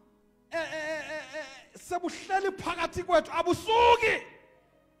sebuhleli phakathi kwethu abusuki.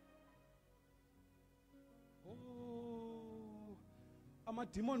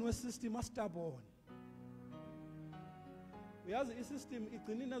 Amademon we-system astubborn. Uyazi i-system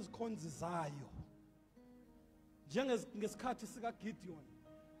igcina inezikhonzi zayo. Ngesikhathi sikaGideon.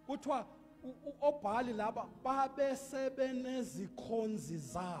 Kuthiwa uObhali laba babesebenezikhonzi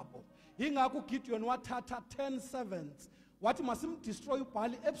zabo. Ingakho uGideon wathatha 10 servants. Wathi masimdestroy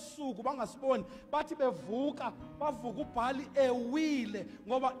uBhali ebusuku bangasiboni. Bathi bavuka uBhali ewile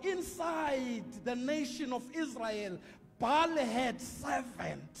ngoba inside the nation of Israel Baal had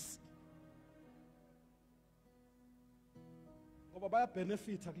servants. Ngoba baya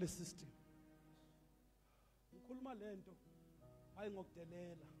benefita kule system. Ngikhuluma lento hayi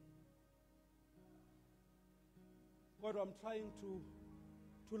ngokudelela. Kodwa I'm trying to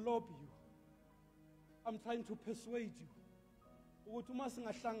lobby you. I'm trying to persuade you. Ukuthi uma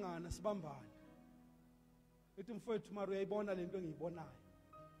singahlangana sibambane. Ethi mfowethu mara uyayibona lento engiyibonayo.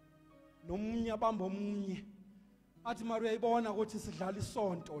 Nomunye abamba omunye. Athi mara uyayibona ukuthi sidlala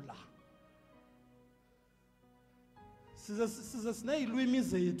isonto la. Size sinezilwimi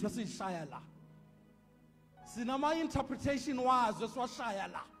zethu esishaya la. Sinama interpretation wazo esiwashaya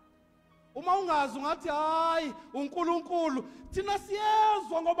la. Uma ungazi ungathi hayi uNkulunkulu thina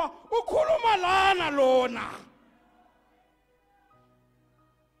siyezwa ngoba ukhuluma lana lona.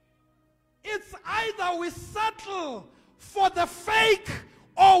 It's either we settle for the fake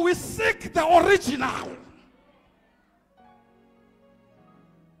or we seek the original.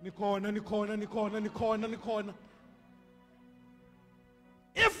 Nikona.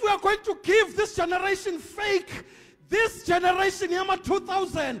 If we are going to give this generation fake, this generation, Yama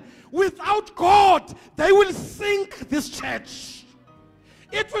 2000, without God, they will sink this church.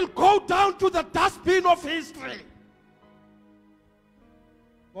 It will go down to the dustbin of history.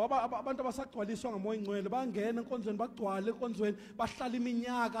 Ngoba abantu abasagcwaliswa ngomoya ingcwele bangena enkonzweni bagcwale enkonzweni bahlala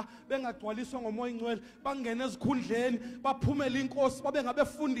iminyaka bengagcwaliswa ngomoya ingcwele bangena ezikhundleni baphumele inkosi babe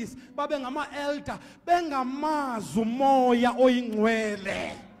ngabefundisi babe ngama-elder bengamazi umoya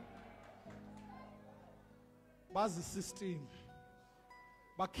oyingcwele bazi system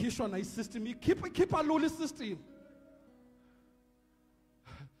bakhishwa na i-system ikhipha lula i-system.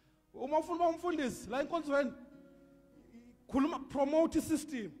 Uma ufuna umfundisi la enkonzweni promote the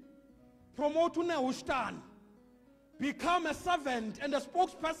system. Promote unehushtan. Become a servant and a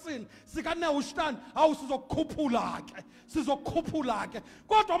spokesperson. Sikanehushtan. How sizokhuphula ke. Sizokhuphula ke.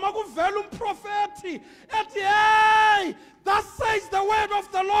 Kodwa makuvela umprofeti ethi hey, thus says the word of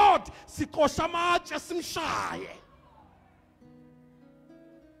the Lord. Siqosha amatshe simshaye.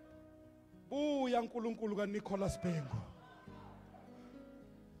 Buya uNkulunkulu kaNicholas Bengu.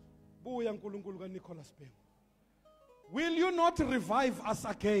 Buya uNkulunkulu kaNicholas Bengu. Will you not revive us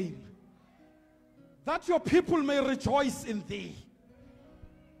again, that your people may rejoice in thee?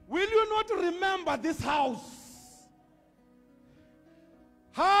 Will you not remember this house?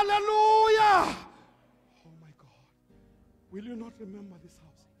 Hallelujah! Oh my God. Will you not remember this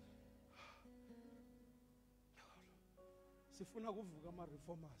house? Sifuna kuvuka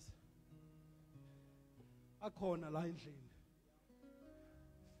ama-reformers. Akhona la endlini.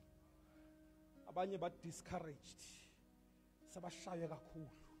 Abanye ba-discouraged. Sabashaye kakhulu.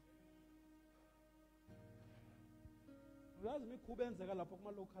 Uyazi imikhuba enzeka lapho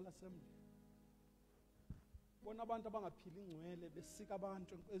kuma-local assembly. Bona abantu abangaphili ingcwele besika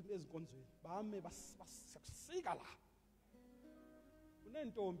abantu ezinkonzweni. Bame basika la.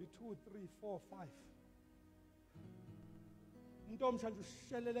 Kunentombi 2, 3, 4, 5. Umuntu omshanje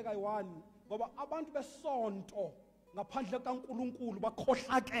ushelele kayi-1 ngoba abantu besonto ngaphandle kaNkulunkulu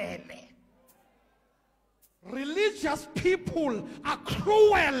bakhohlakele. Religious people are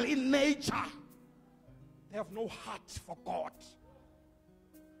cruel in nature. They have no heart for God.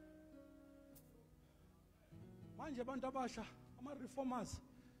 Manje abantu abasha, ama-reformers,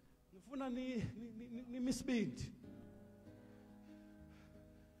 ngifuna nimisibindi.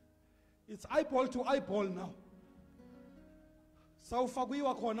 It's eyeball to eyeball now.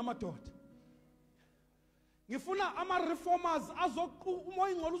 Sawufakiwa khona amadoda. Ngifuna ama-reformers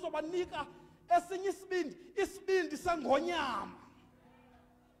umoya ingcwele uzobanika esinye isibindi sengonyama.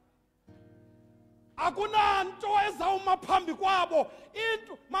 Akunanto ezawuma phambi kwabo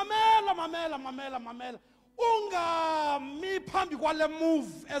into mamela ungami phambi kwale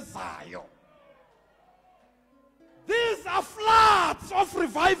move ezayo. These are floods of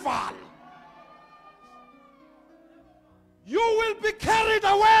revival. You will be carried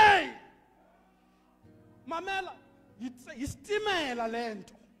away. Mamela yistimela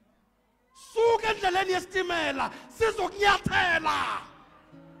lento. Suke endleleni yestimela sizokunyathela.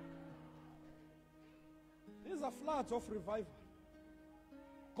 These are floods of revival.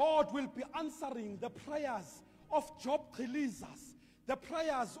 God will be answering the prayers of Job Khilizas, the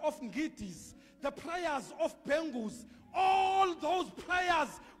prayers of Ngidis, the prayers of Bengus. All those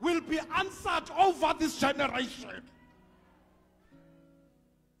prayers will be answered over this generation.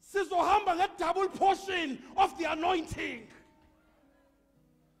 Sizohamba nge double portion of the anointing.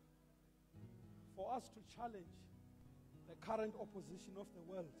 For us to challenge the current opposition of the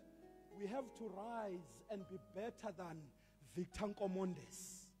world, we have to rise and be better than Victor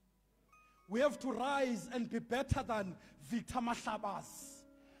Nkomondes. We have to rise and be better than Victor Mashabas.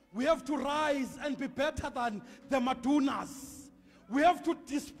 We have to rise and be better than the Madunas. We have to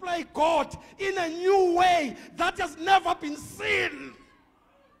display God in a new way that has never been seen.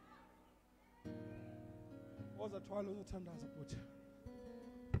 What was the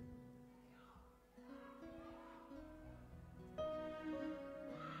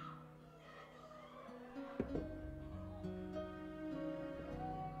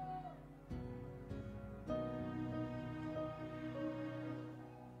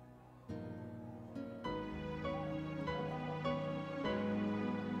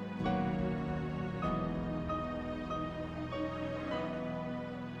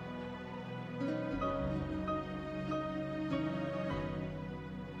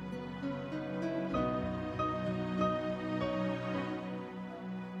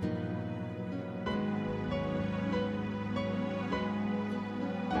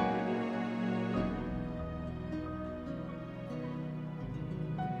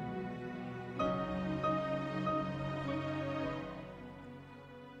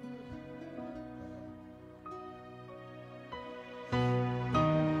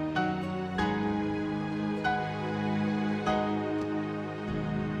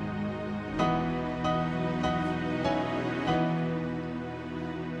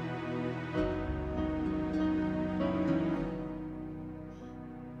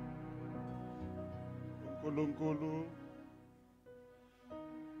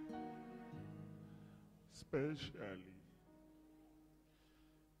especially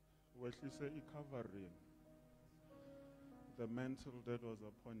wehlise i-covering the mantle that was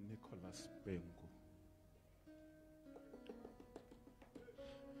upon Nicholas Bengu.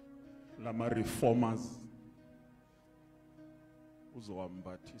 Lama reformers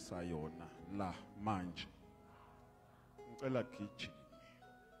uzowambathisa yona la manje. Ngicela gijima.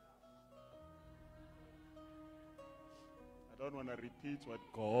 I don't want to repeat what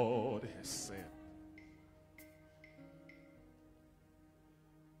God has said.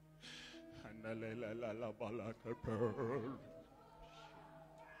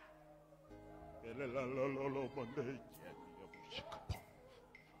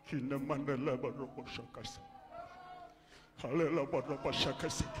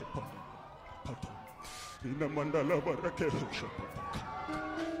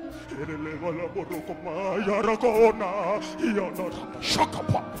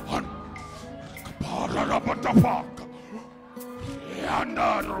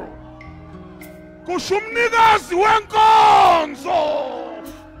 Kushumnikazi wenkonzo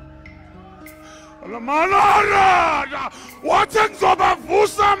lamalala wathi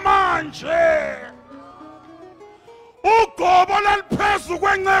ngizobavusa manje ugobo laliphezu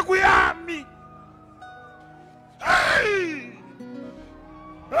kwenceku yami. Hey!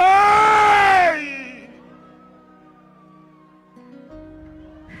 Hey!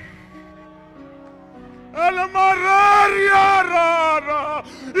 Alamararia rara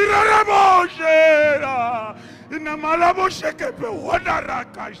irareboshera inamalaboshekepe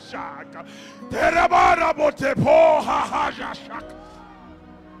wanarakashaka terabara botepo hahajashaka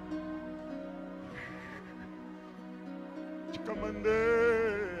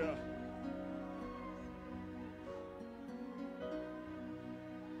chikamandea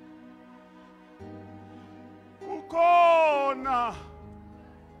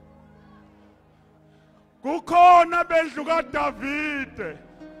kukhona bendlu kaDavide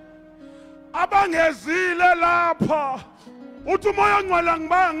abangezile lapha uthi umoya ongcwele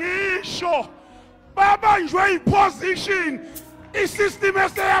ngibangisho babanjwe iposition isystem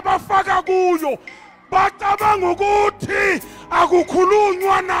eseyabafaka kuyo bacabanga ukuthi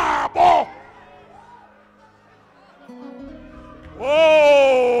akukhulunywa nabo.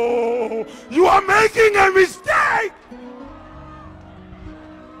 Oh, you are making a mistake.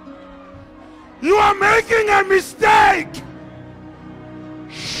 You are making a mistake.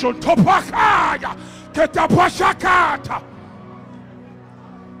 Shotopakaya ketapashakata.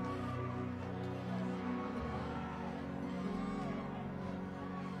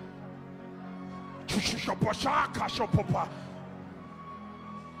 Shopashaka shopopa.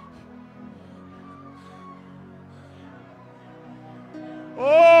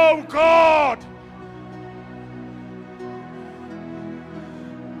 Oh God.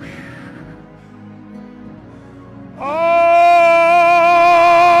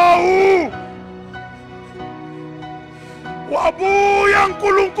 Wabuya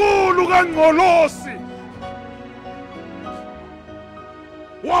nkulunkulu kangcolosi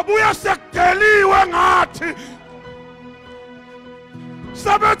wabuya sekudeliwe ngathi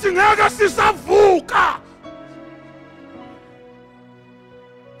sabethi ngeke sisavuka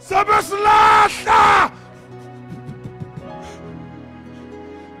sabesilahla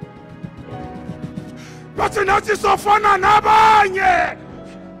bathi nathi sofana nabanye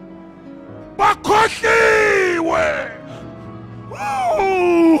bakhohliwe.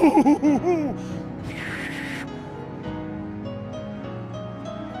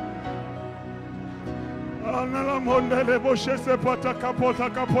 Anala mondele boshe sepata kapota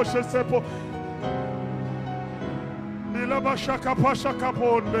kaposhe sepo nila bashaka pasha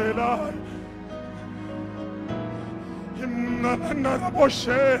kapondela himna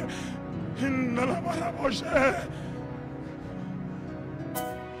boshe hinna boshe.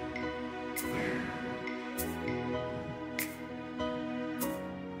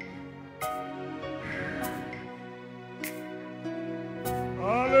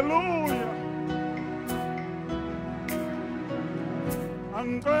 Hallelujah.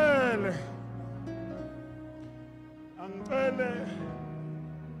 Angcele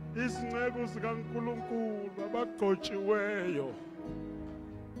izinceku zikaNkulunkulu abagcotshiweyo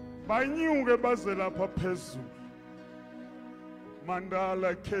banyuke baze lapha phezulu.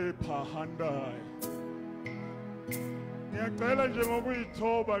 Mandala kepha handai. Ngiyacela nje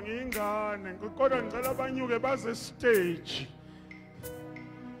ngokuyithoba ngiyingane kodwa ngicela abanyuke baze stage.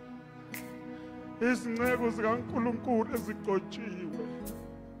 Izinceku zikaNkulunkulu ezigcotshiwe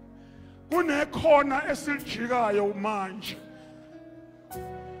kunekhona esilijikayo manje.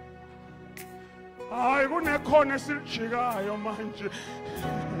 Hayi kunekhona esilijikayo manje.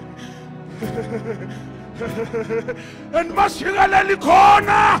 and mashigaleli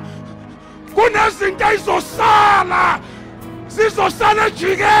khona kunezinto ezosala zizosala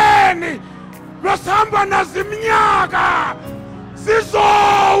ejikeni losihamba naziminyaka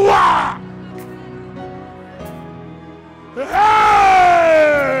zizowa.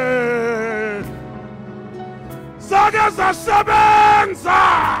 Hey, zake zasebenza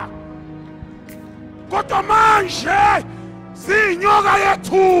kodwa manje ziyinyoka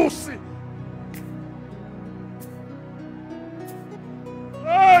yethusi.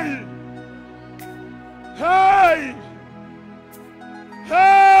 Hey, hey,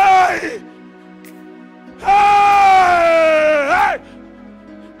 hey, hey,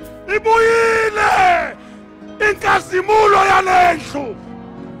 ibuyile inkazimulo yalendlu,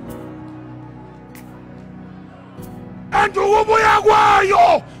 and ukubuya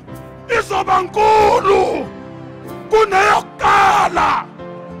kwayo izoba nkulu kuneyokuqala.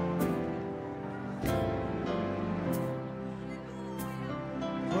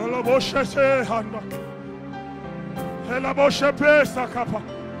 Elaboshe sehanda, elaboshe pesa kapa,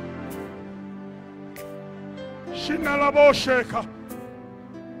 shina laboshe ka.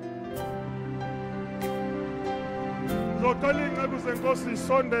 Zotalinga kuzenkosi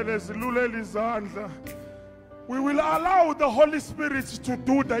isondele zilulele izandla. We will allow the Holy Spirit to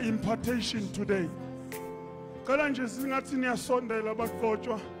do the impartation today. Kala nje singathi niyasondela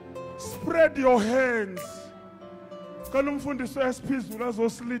baqotshwa. Spread your hands. Kala umfundisi esiphezulu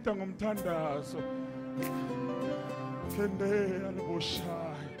azosilida ngomthandazo. Kende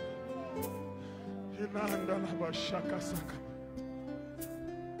aliboshayi. Inanda labashaka saka.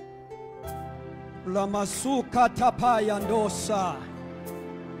 Lamasuka tapaya ndosa.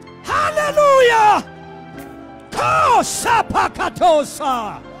 Hallelujah. Kosa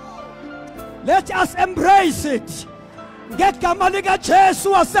pakatosa. Let us embrace it. Ngegama lika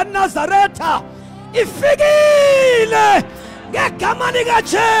Jesu waseNazaretha ifikile. Ngegama lika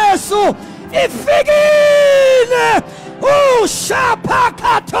Jesu ifikile.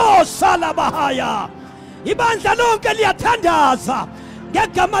 Ushapakatosa labahaya. Ibandla lonke liyathandaza.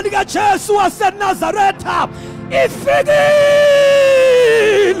 Ngegama lika Jesu waseNazaretha ifikile.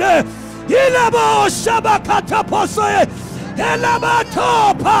 Ilabo shabakataposoye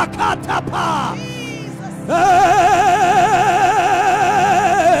elabato pakatapa.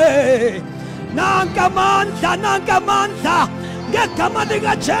 Nangamandla ngegama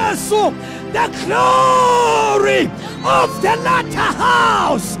lika Jesu, the glory of the latter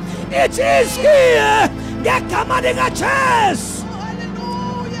house, it is here. Ngegama lika Jesu.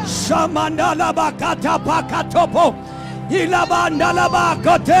 Shamandala bakata pakatopo ilabandala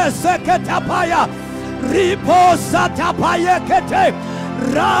bakote seketapaya riposa tapaya kete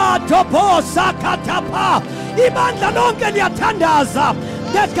ratoposa katapa. Ibandla lonke liyathandaza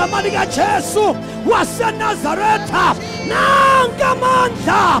ngegama lika Jesu waseNazaretha.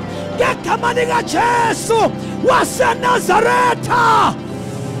 Nangamandla ngegama lika Jesu waseNazaretha.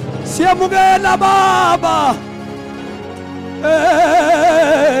 Siyamukela Baba.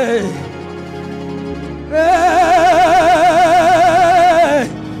 Hey, hey.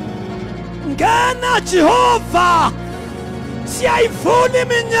 Ngena Jehova, siyayivula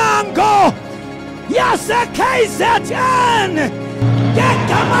iminyango yase-KZN.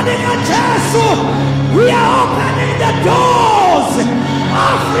 Ngegama lika Jesu, we are opening the doors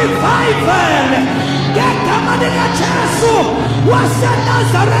of revival. Ngegama lika Jesu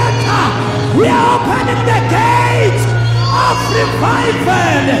waseNazaretha, we are opening the gate of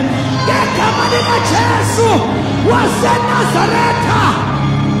revival. Ngegama lika Jesu waseNazaretha,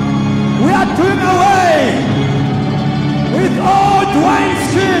 we are doing away with old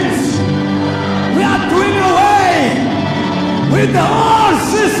wineskins. We are doing away with the old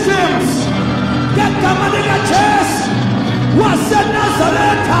systems. Ngegama lika Jesu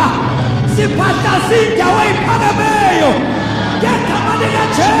waseNazaretha, siphatha indawo ephakameyo. Ngegama lika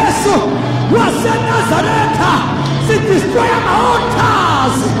Jesu waseNazaretha, destroy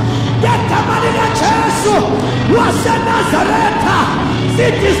altars. Ngegama lika Jesu waseNazaretha,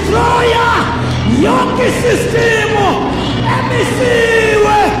 destroya yonke isistimu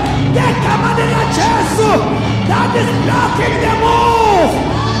emisiwe. Ngegama lika Jesu, that is blocking the move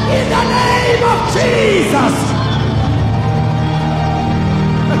in the name of Jesus.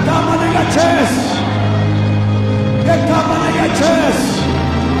 Ngegama lika Jesu, ngegama lika Jesu,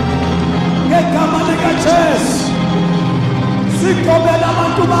 ngegama lika Jesu. Sikobela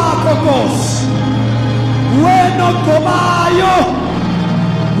abantu bakho Nkosi, wena ogcobayo,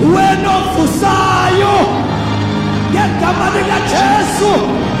 wena ovusayo. Ngegama lika Jesu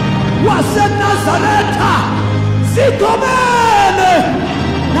waseNazaretha, sigobele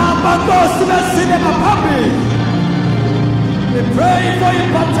nabankosi Bema Papi. We pray for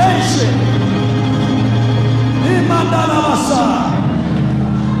impartation. Imandala Masa.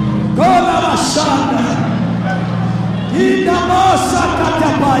 Gola Mashanda. Indamosa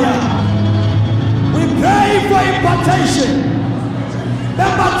Katapaya. We pray for impartation.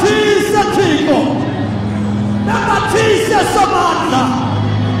 Baptize Timo. Baptize Samantha.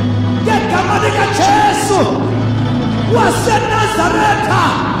 Get Kamanika Jesu. Wase Nazareta.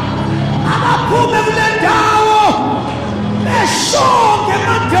 Amapume Mlendao. Meshonge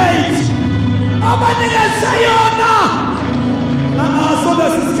mandate. Abanika Sayona. So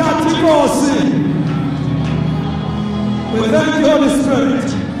this is Katikosi. We thank you, Holy Spirit.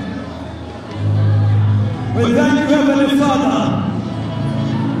 We thank you, Heavenly Father.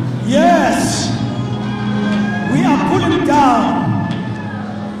 Yes, we are putting down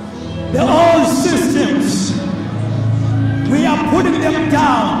the old systems. We are putting them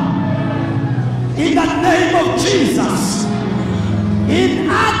down in the name of Jesus. In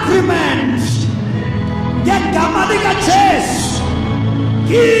agreement, get Gamadiga chase.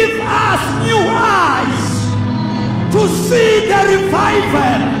 Give us new eyes to see the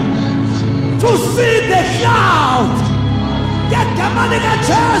revival, to see the cloud. Get Gamadiga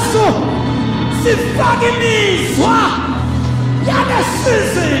Jesu, Sifagimizwa, Yana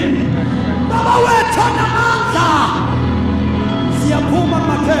season, Baba Wetona Manda, Siapuma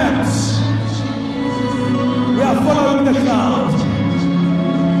Matems. We are following the cloud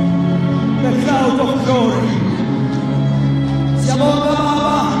of glory. Siabonga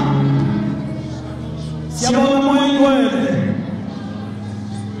Baba, Siabonga Mwengwele,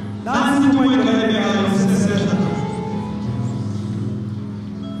 Nansi Mwengwele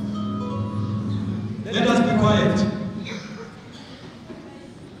Let us be quiet.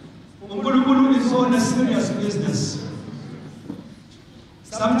 Unkulunkulu is on a serious business.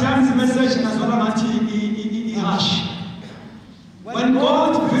 Sometimes the message is not harsh. When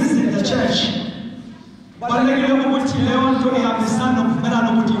God visits the church,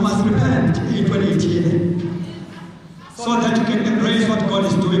 you must repent in 2018 so that you can embrace what God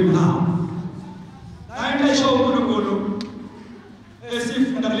is doing now.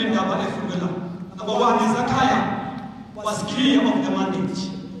 Number one, Zechariah was clear of the mandate.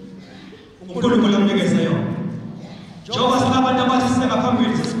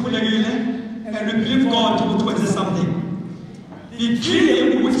 And we believe God to do something. Be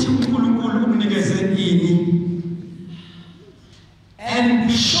clear which and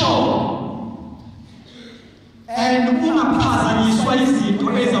be sure and unapaza yiswaizi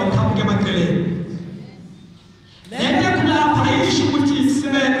kuweza ukamke makele. Then you can apparition which is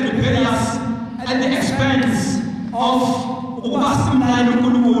rebellious at the expense of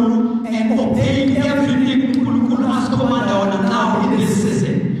and obeying everything Kulukulu has commanded on now in this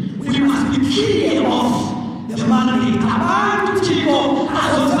season. We must be clear of the mandate. Abantu Chico,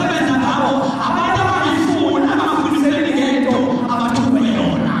 as of 7 ago, Abada Phone, Amafu Senegato, Abatu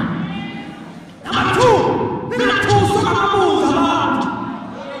Mayona. Number 2, Milatu Sukamu Zaman.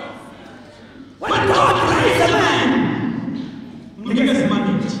 When God raised a man, Niggas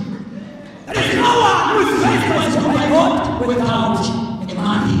mandate. There is no one who is raised by God without a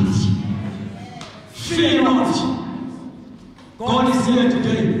mandate. Fear not. God is here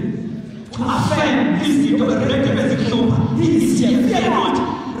today to affirm this to the recommended global. He is here. Fear not.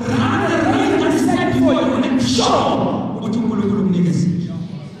 Run the race that is set before you and show what you will do.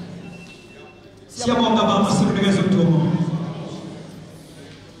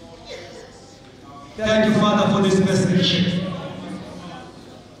 Thank you, Father, for this message.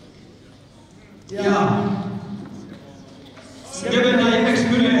 Yeah. Given my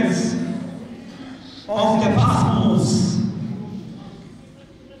experience of the past months,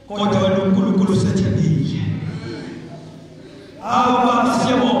 God will set me. Our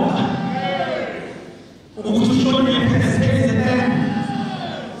Siamo, who showed me the case and then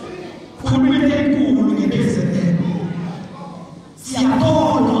could we take cool in the case and then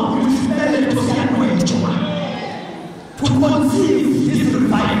Siapono, which fell into Siano to conceive this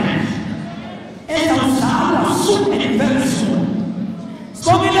revival. And soon and very soon. So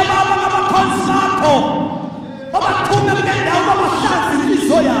we never have a consato. Baba tume mgenda baba shansi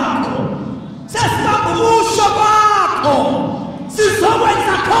lizoyako. Sasa musho bako.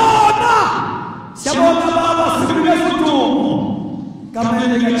 Sizoweza kona. Siabona baba sikime kutumu.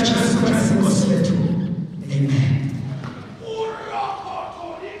 Kamene ya Yesu Kristo kosetu. Amen.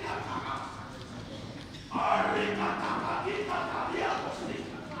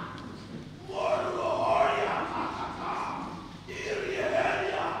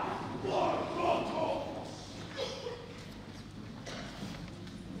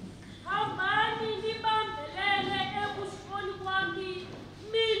 Amani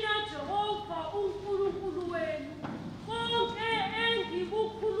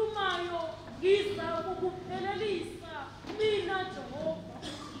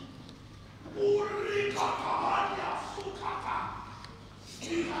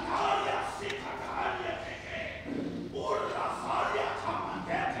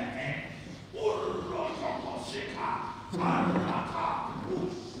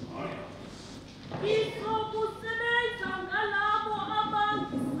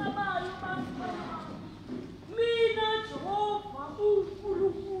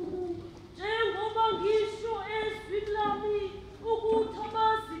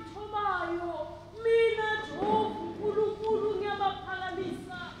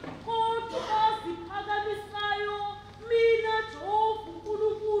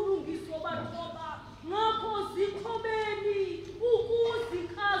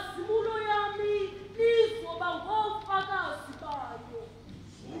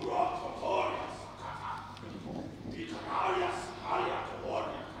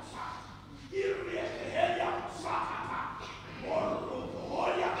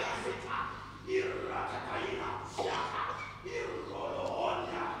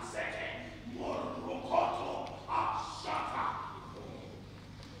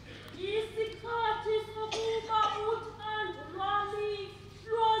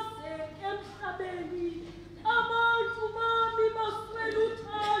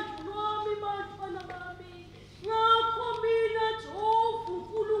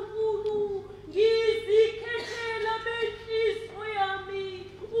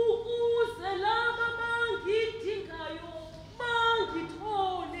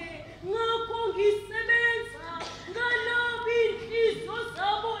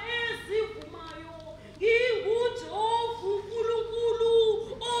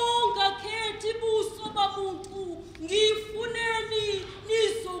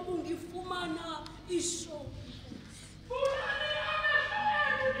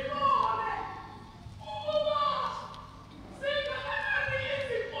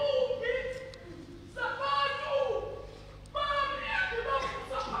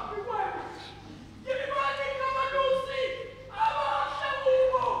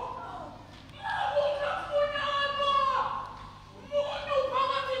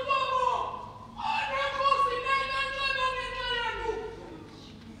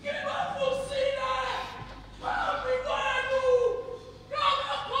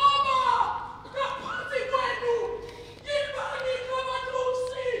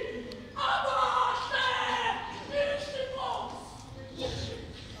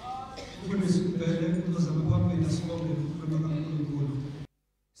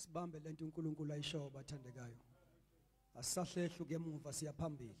asihambe lento uNkulunkulu ayishoyo bathandekayo. Asisahlehlu kemuva siya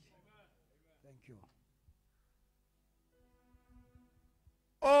phambili. Thank you.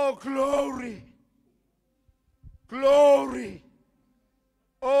 Oh, glory. Glory.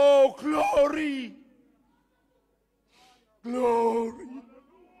 Oh, glory. Glory.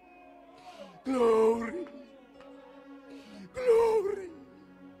 Glory. Glory.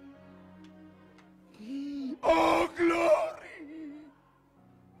 Oh, glory.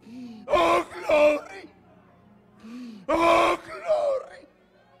 Oh, glory. Oh, glory.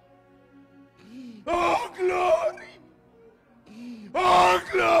 Oh, glory. Oh,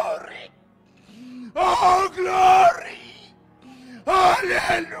 glory. Oh, glory.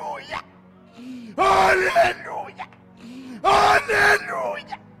 Hallelujah. Hallelujah.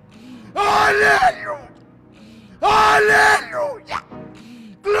 Hallelujah. Hallelujah. Hallelujah.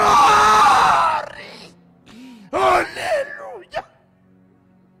 Glory. Hallelujah.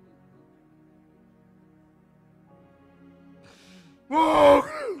 Oh,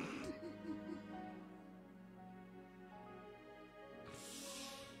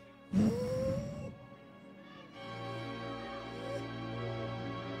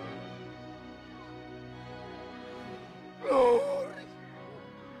 glory.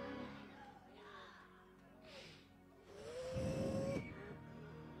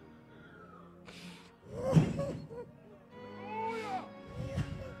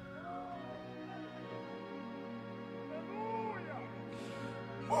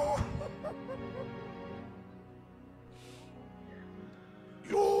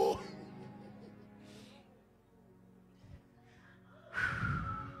 Yo.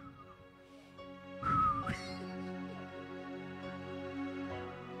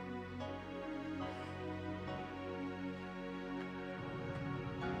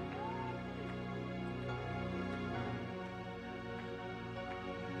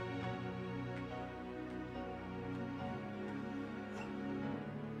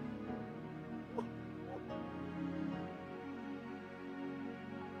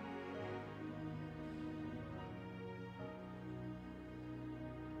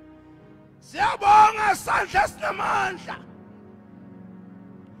 Siyabonga isandla esinamandla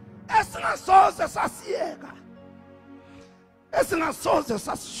esingasoze sasiyeka esingasoze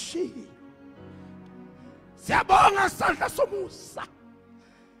sasishiya. Siyabonga isandla somusa.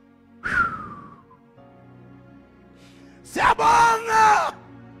 Siyabonga.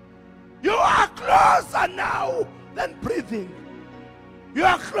 You are closer now than breathing. You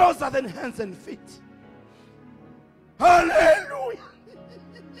are closer than hands and feet. Hallelujah.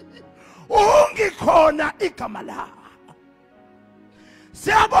 Ungikhona igama lakho.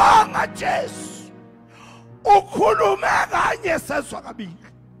 Siyabonga Jesu. Ukhulume kanye sezwa kabili.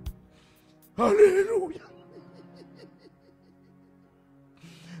 Hallelujah.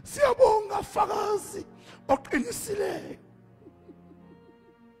 Siyabonga fakazi oqinisileyo.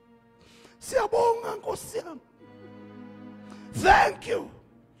 Siyabonga Nkosi yami. Thank you.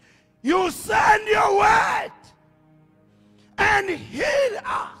 You send your word and heal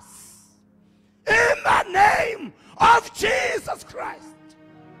us. In the name of Jesus Christ,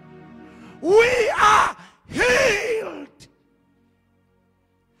 we are healed.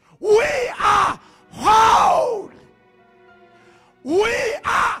 We are whole. We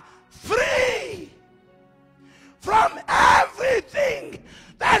are free from everything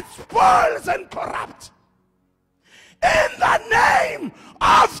that spoils and corrupts. In the name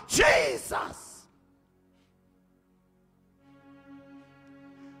of Jesus.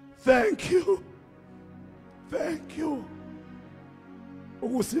 Thank you. Thank you.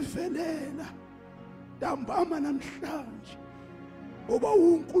 Ukusivelela ntambama namhlanje oba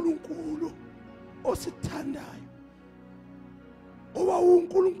uNkulunkulu osithandayo. Oba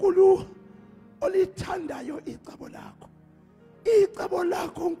uNkulunkulu olithandayo icebo lakho. Icebo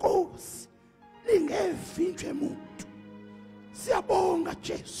lakho Nkosi lingevinjwe umuntu. Siyabonga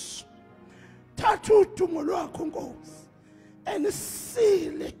Jesu. Thatha udumo lwakho Nkosi and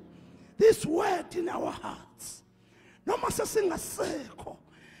seal this word in our hearts. Noma sesingasekho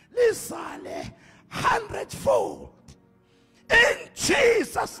lisale 100-fold in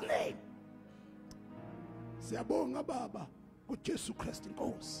Jesus name. Siyabonga Baba kuJesu Kristu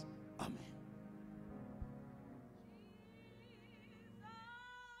Nkosi. Amen.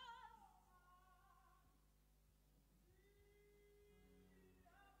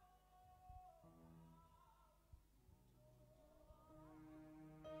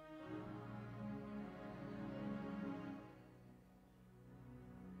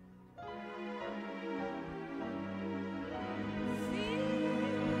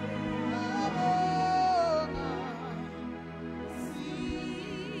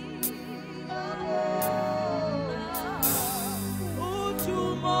 See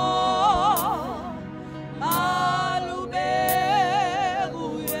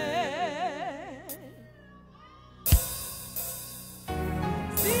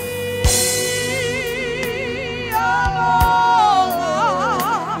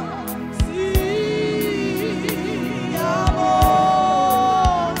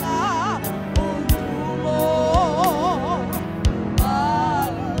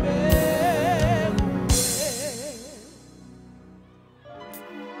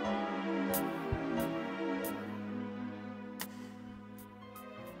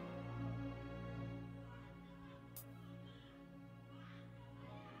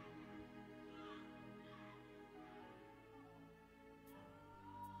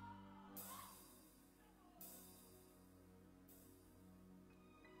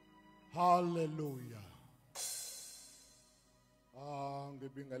Hallelujah.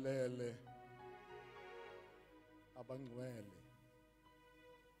 Ngibingelele abangcwele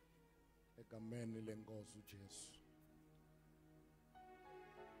egameni lenkosi uJesu.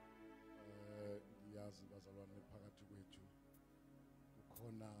 Ngiyazi bazalwane phakathi kwethu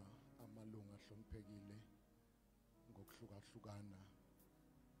kukhona amalunga ahloniphekile ngokuhlukahlukana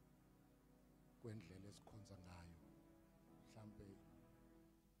kwendlela esikhonza ngayo. Mhlambe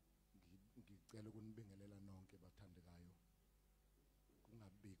ngicela ukunibingelela nonke bathandekayo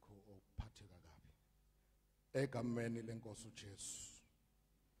kungabikho okuphatheka kabi egameni lenkosi uJesu.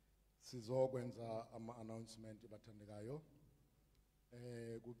 Sizokwenza ama announcement bathandekayo.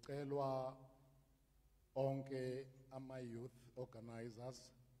 Kucelwa onke ama youth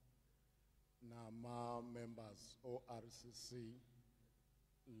organizers nama members o RCC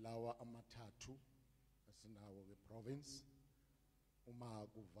lawa amathathu asinawo ke province uma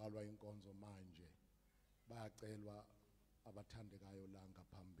kuvalwa inkonzo manje bayacelwa abathandekayo la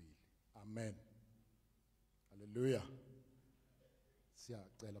ngaphambili. Amen. Hallelujah.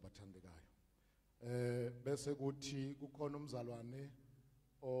 Siyacela abathandekayo. Bese kuthi kukhona umzalwane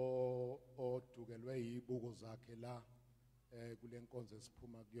odukelwe yibuko zakhe la kule nkonzo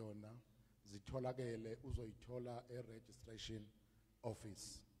esiphuma kuyona zitholakele uzoyithola registration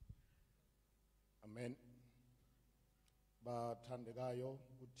office. Amen. Bathandekayo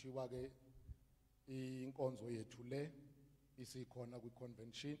kuthiwa ke inkonzo yethu le isikhona ku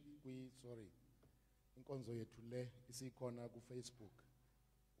convention inkonzo yethu le isikhona ku Facebook.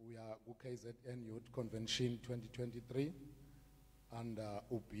 Uya ku KZN Youth Convention 2023 under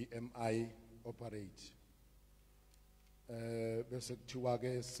UBMI operate. Bese kuthiwa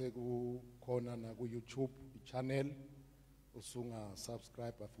ke sekukhona na ku YouTube channel usunga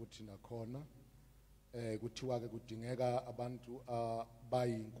subscribe futhi nakhona. Kuthiwa ke kudingeka abantu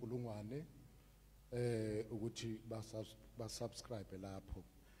abayinkulungwane ukuthi basubscribe lapho.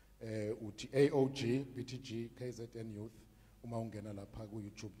 Uthi AOG BTG KZN Youth uma ungena lapha ku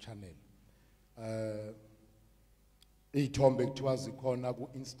YouTube channel. Ithombe kuthiwa zikhona ku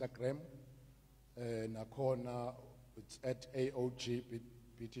Instagram nakhona it's at AOG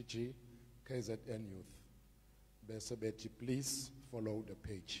BTG KZN Youth. Bese bethi please follow the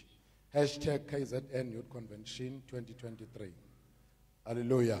page. #KZN Youth Convention 2023.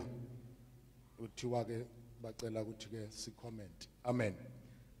 Hallelujah. Uthiwa ke bacela ukuthi ke si comment. Amen.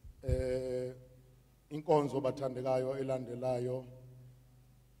 Inkonzo bathandekayo elandelayo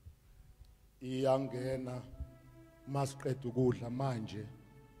iyangena masiqeda ukudla manje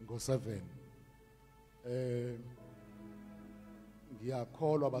ngo7.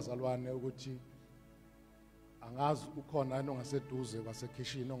 Ngiyakholwa bazalwane ukuthi angazi ukhona ongaseduze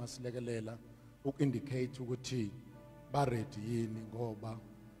kwasekitchen ongasilekelela ukindicate ukuthi ba ready yini ngoba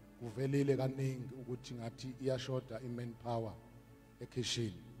kuvelile kaningi ukuthi ngathi iyashoda imanpower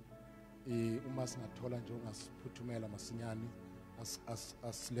ekitchen. Uma singathola nje ungasiphuthumela masinyane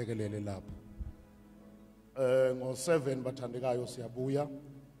asilekelele lapho. Ngo7 bathandekayo siyabuya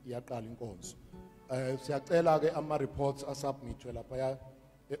iyaqala inkonzo. Siyacela ke ama reports asubmitwe lapha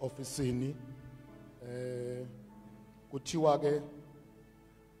eofisini. Kuthiwa ke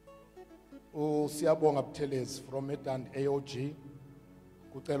siyabonga Buthelezi from Edand AOG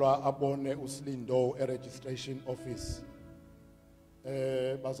kucelwa abone uSlindo registration office.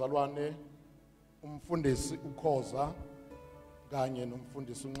 Bazalwane umfundisi uKhoza kanye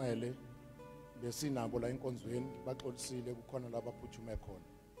nomfundisi uNxele besinabo la enkonzweni baxolisile kukhona labaphuthume khona.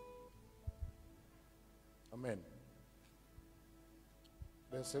 Amen.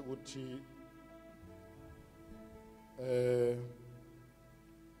 Bese kuthi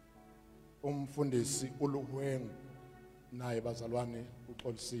umfundisi uLuhwengu naye bazalwane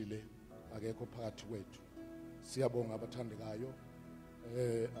uxolisile akekho phakathi kwethu. Siyabonga abathandekayo.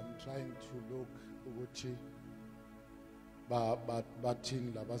 I'm trying to look ukuthi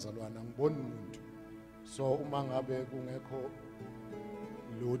bathini labazalwane angiboni umuntu. So uma ngabe kungekho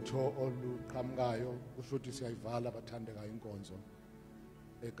lutho oluqhamukayo kusho ukuthi siyayivala abathandekayo inkonzo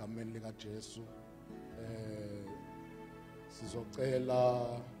egameni lika Jesu.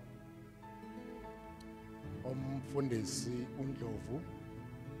 Sizocela umfundisi uNdlovu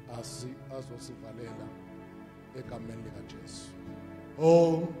azosivalela egameni lika Jesu.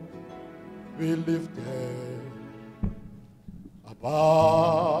 Oh, be lifted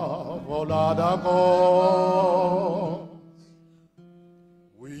above all other gods.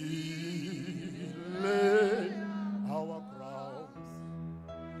 We lay our crowns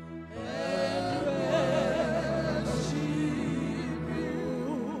and worship you.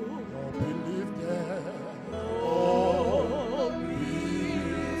 Oh, be lifted. Oh, be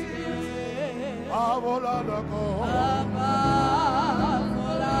lifted.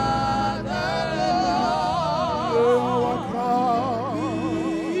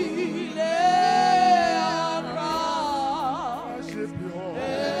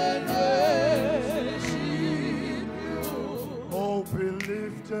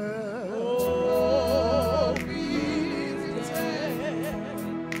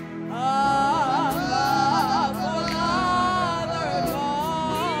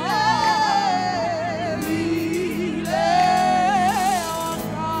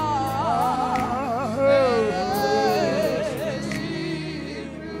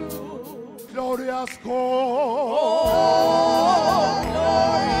 Glorious God.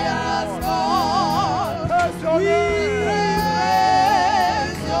 Glorious God. Praise your name.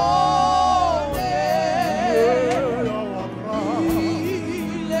 Praise your name.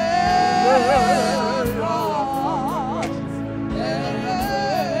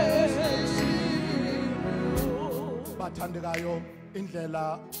 Bathandekayo,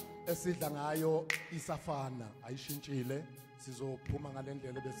 indlela esidla ngayo isafana ayishintshile, sizophuma ngale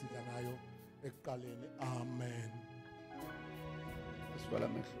ndlela ebesidla ngayo ekuqaleni. Amen. Sivala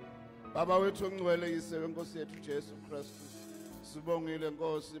amehlo. Baba wethu ongcwele yisewe Nkosi yethu Jesu Kristu. Sibongile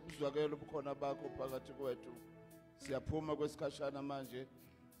Nkosi ubuzwakela ubukhona bakho phakathi kwethu. Siyaphuma kwesikhashana manje.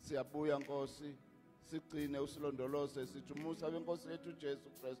 Siyabuya Nkosi. Sigcine usilondoloze sithi umusa weNkosi yethu Jesu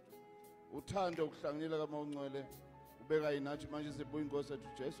Kristu. Uthando ukuhlanganyela kaMongcwele. Ubeka yinathi manje sibuya iNkosi yethu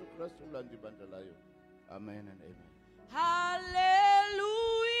Jesu Kristu ulanda ibandla layo. Amen and amen. Hallelujah.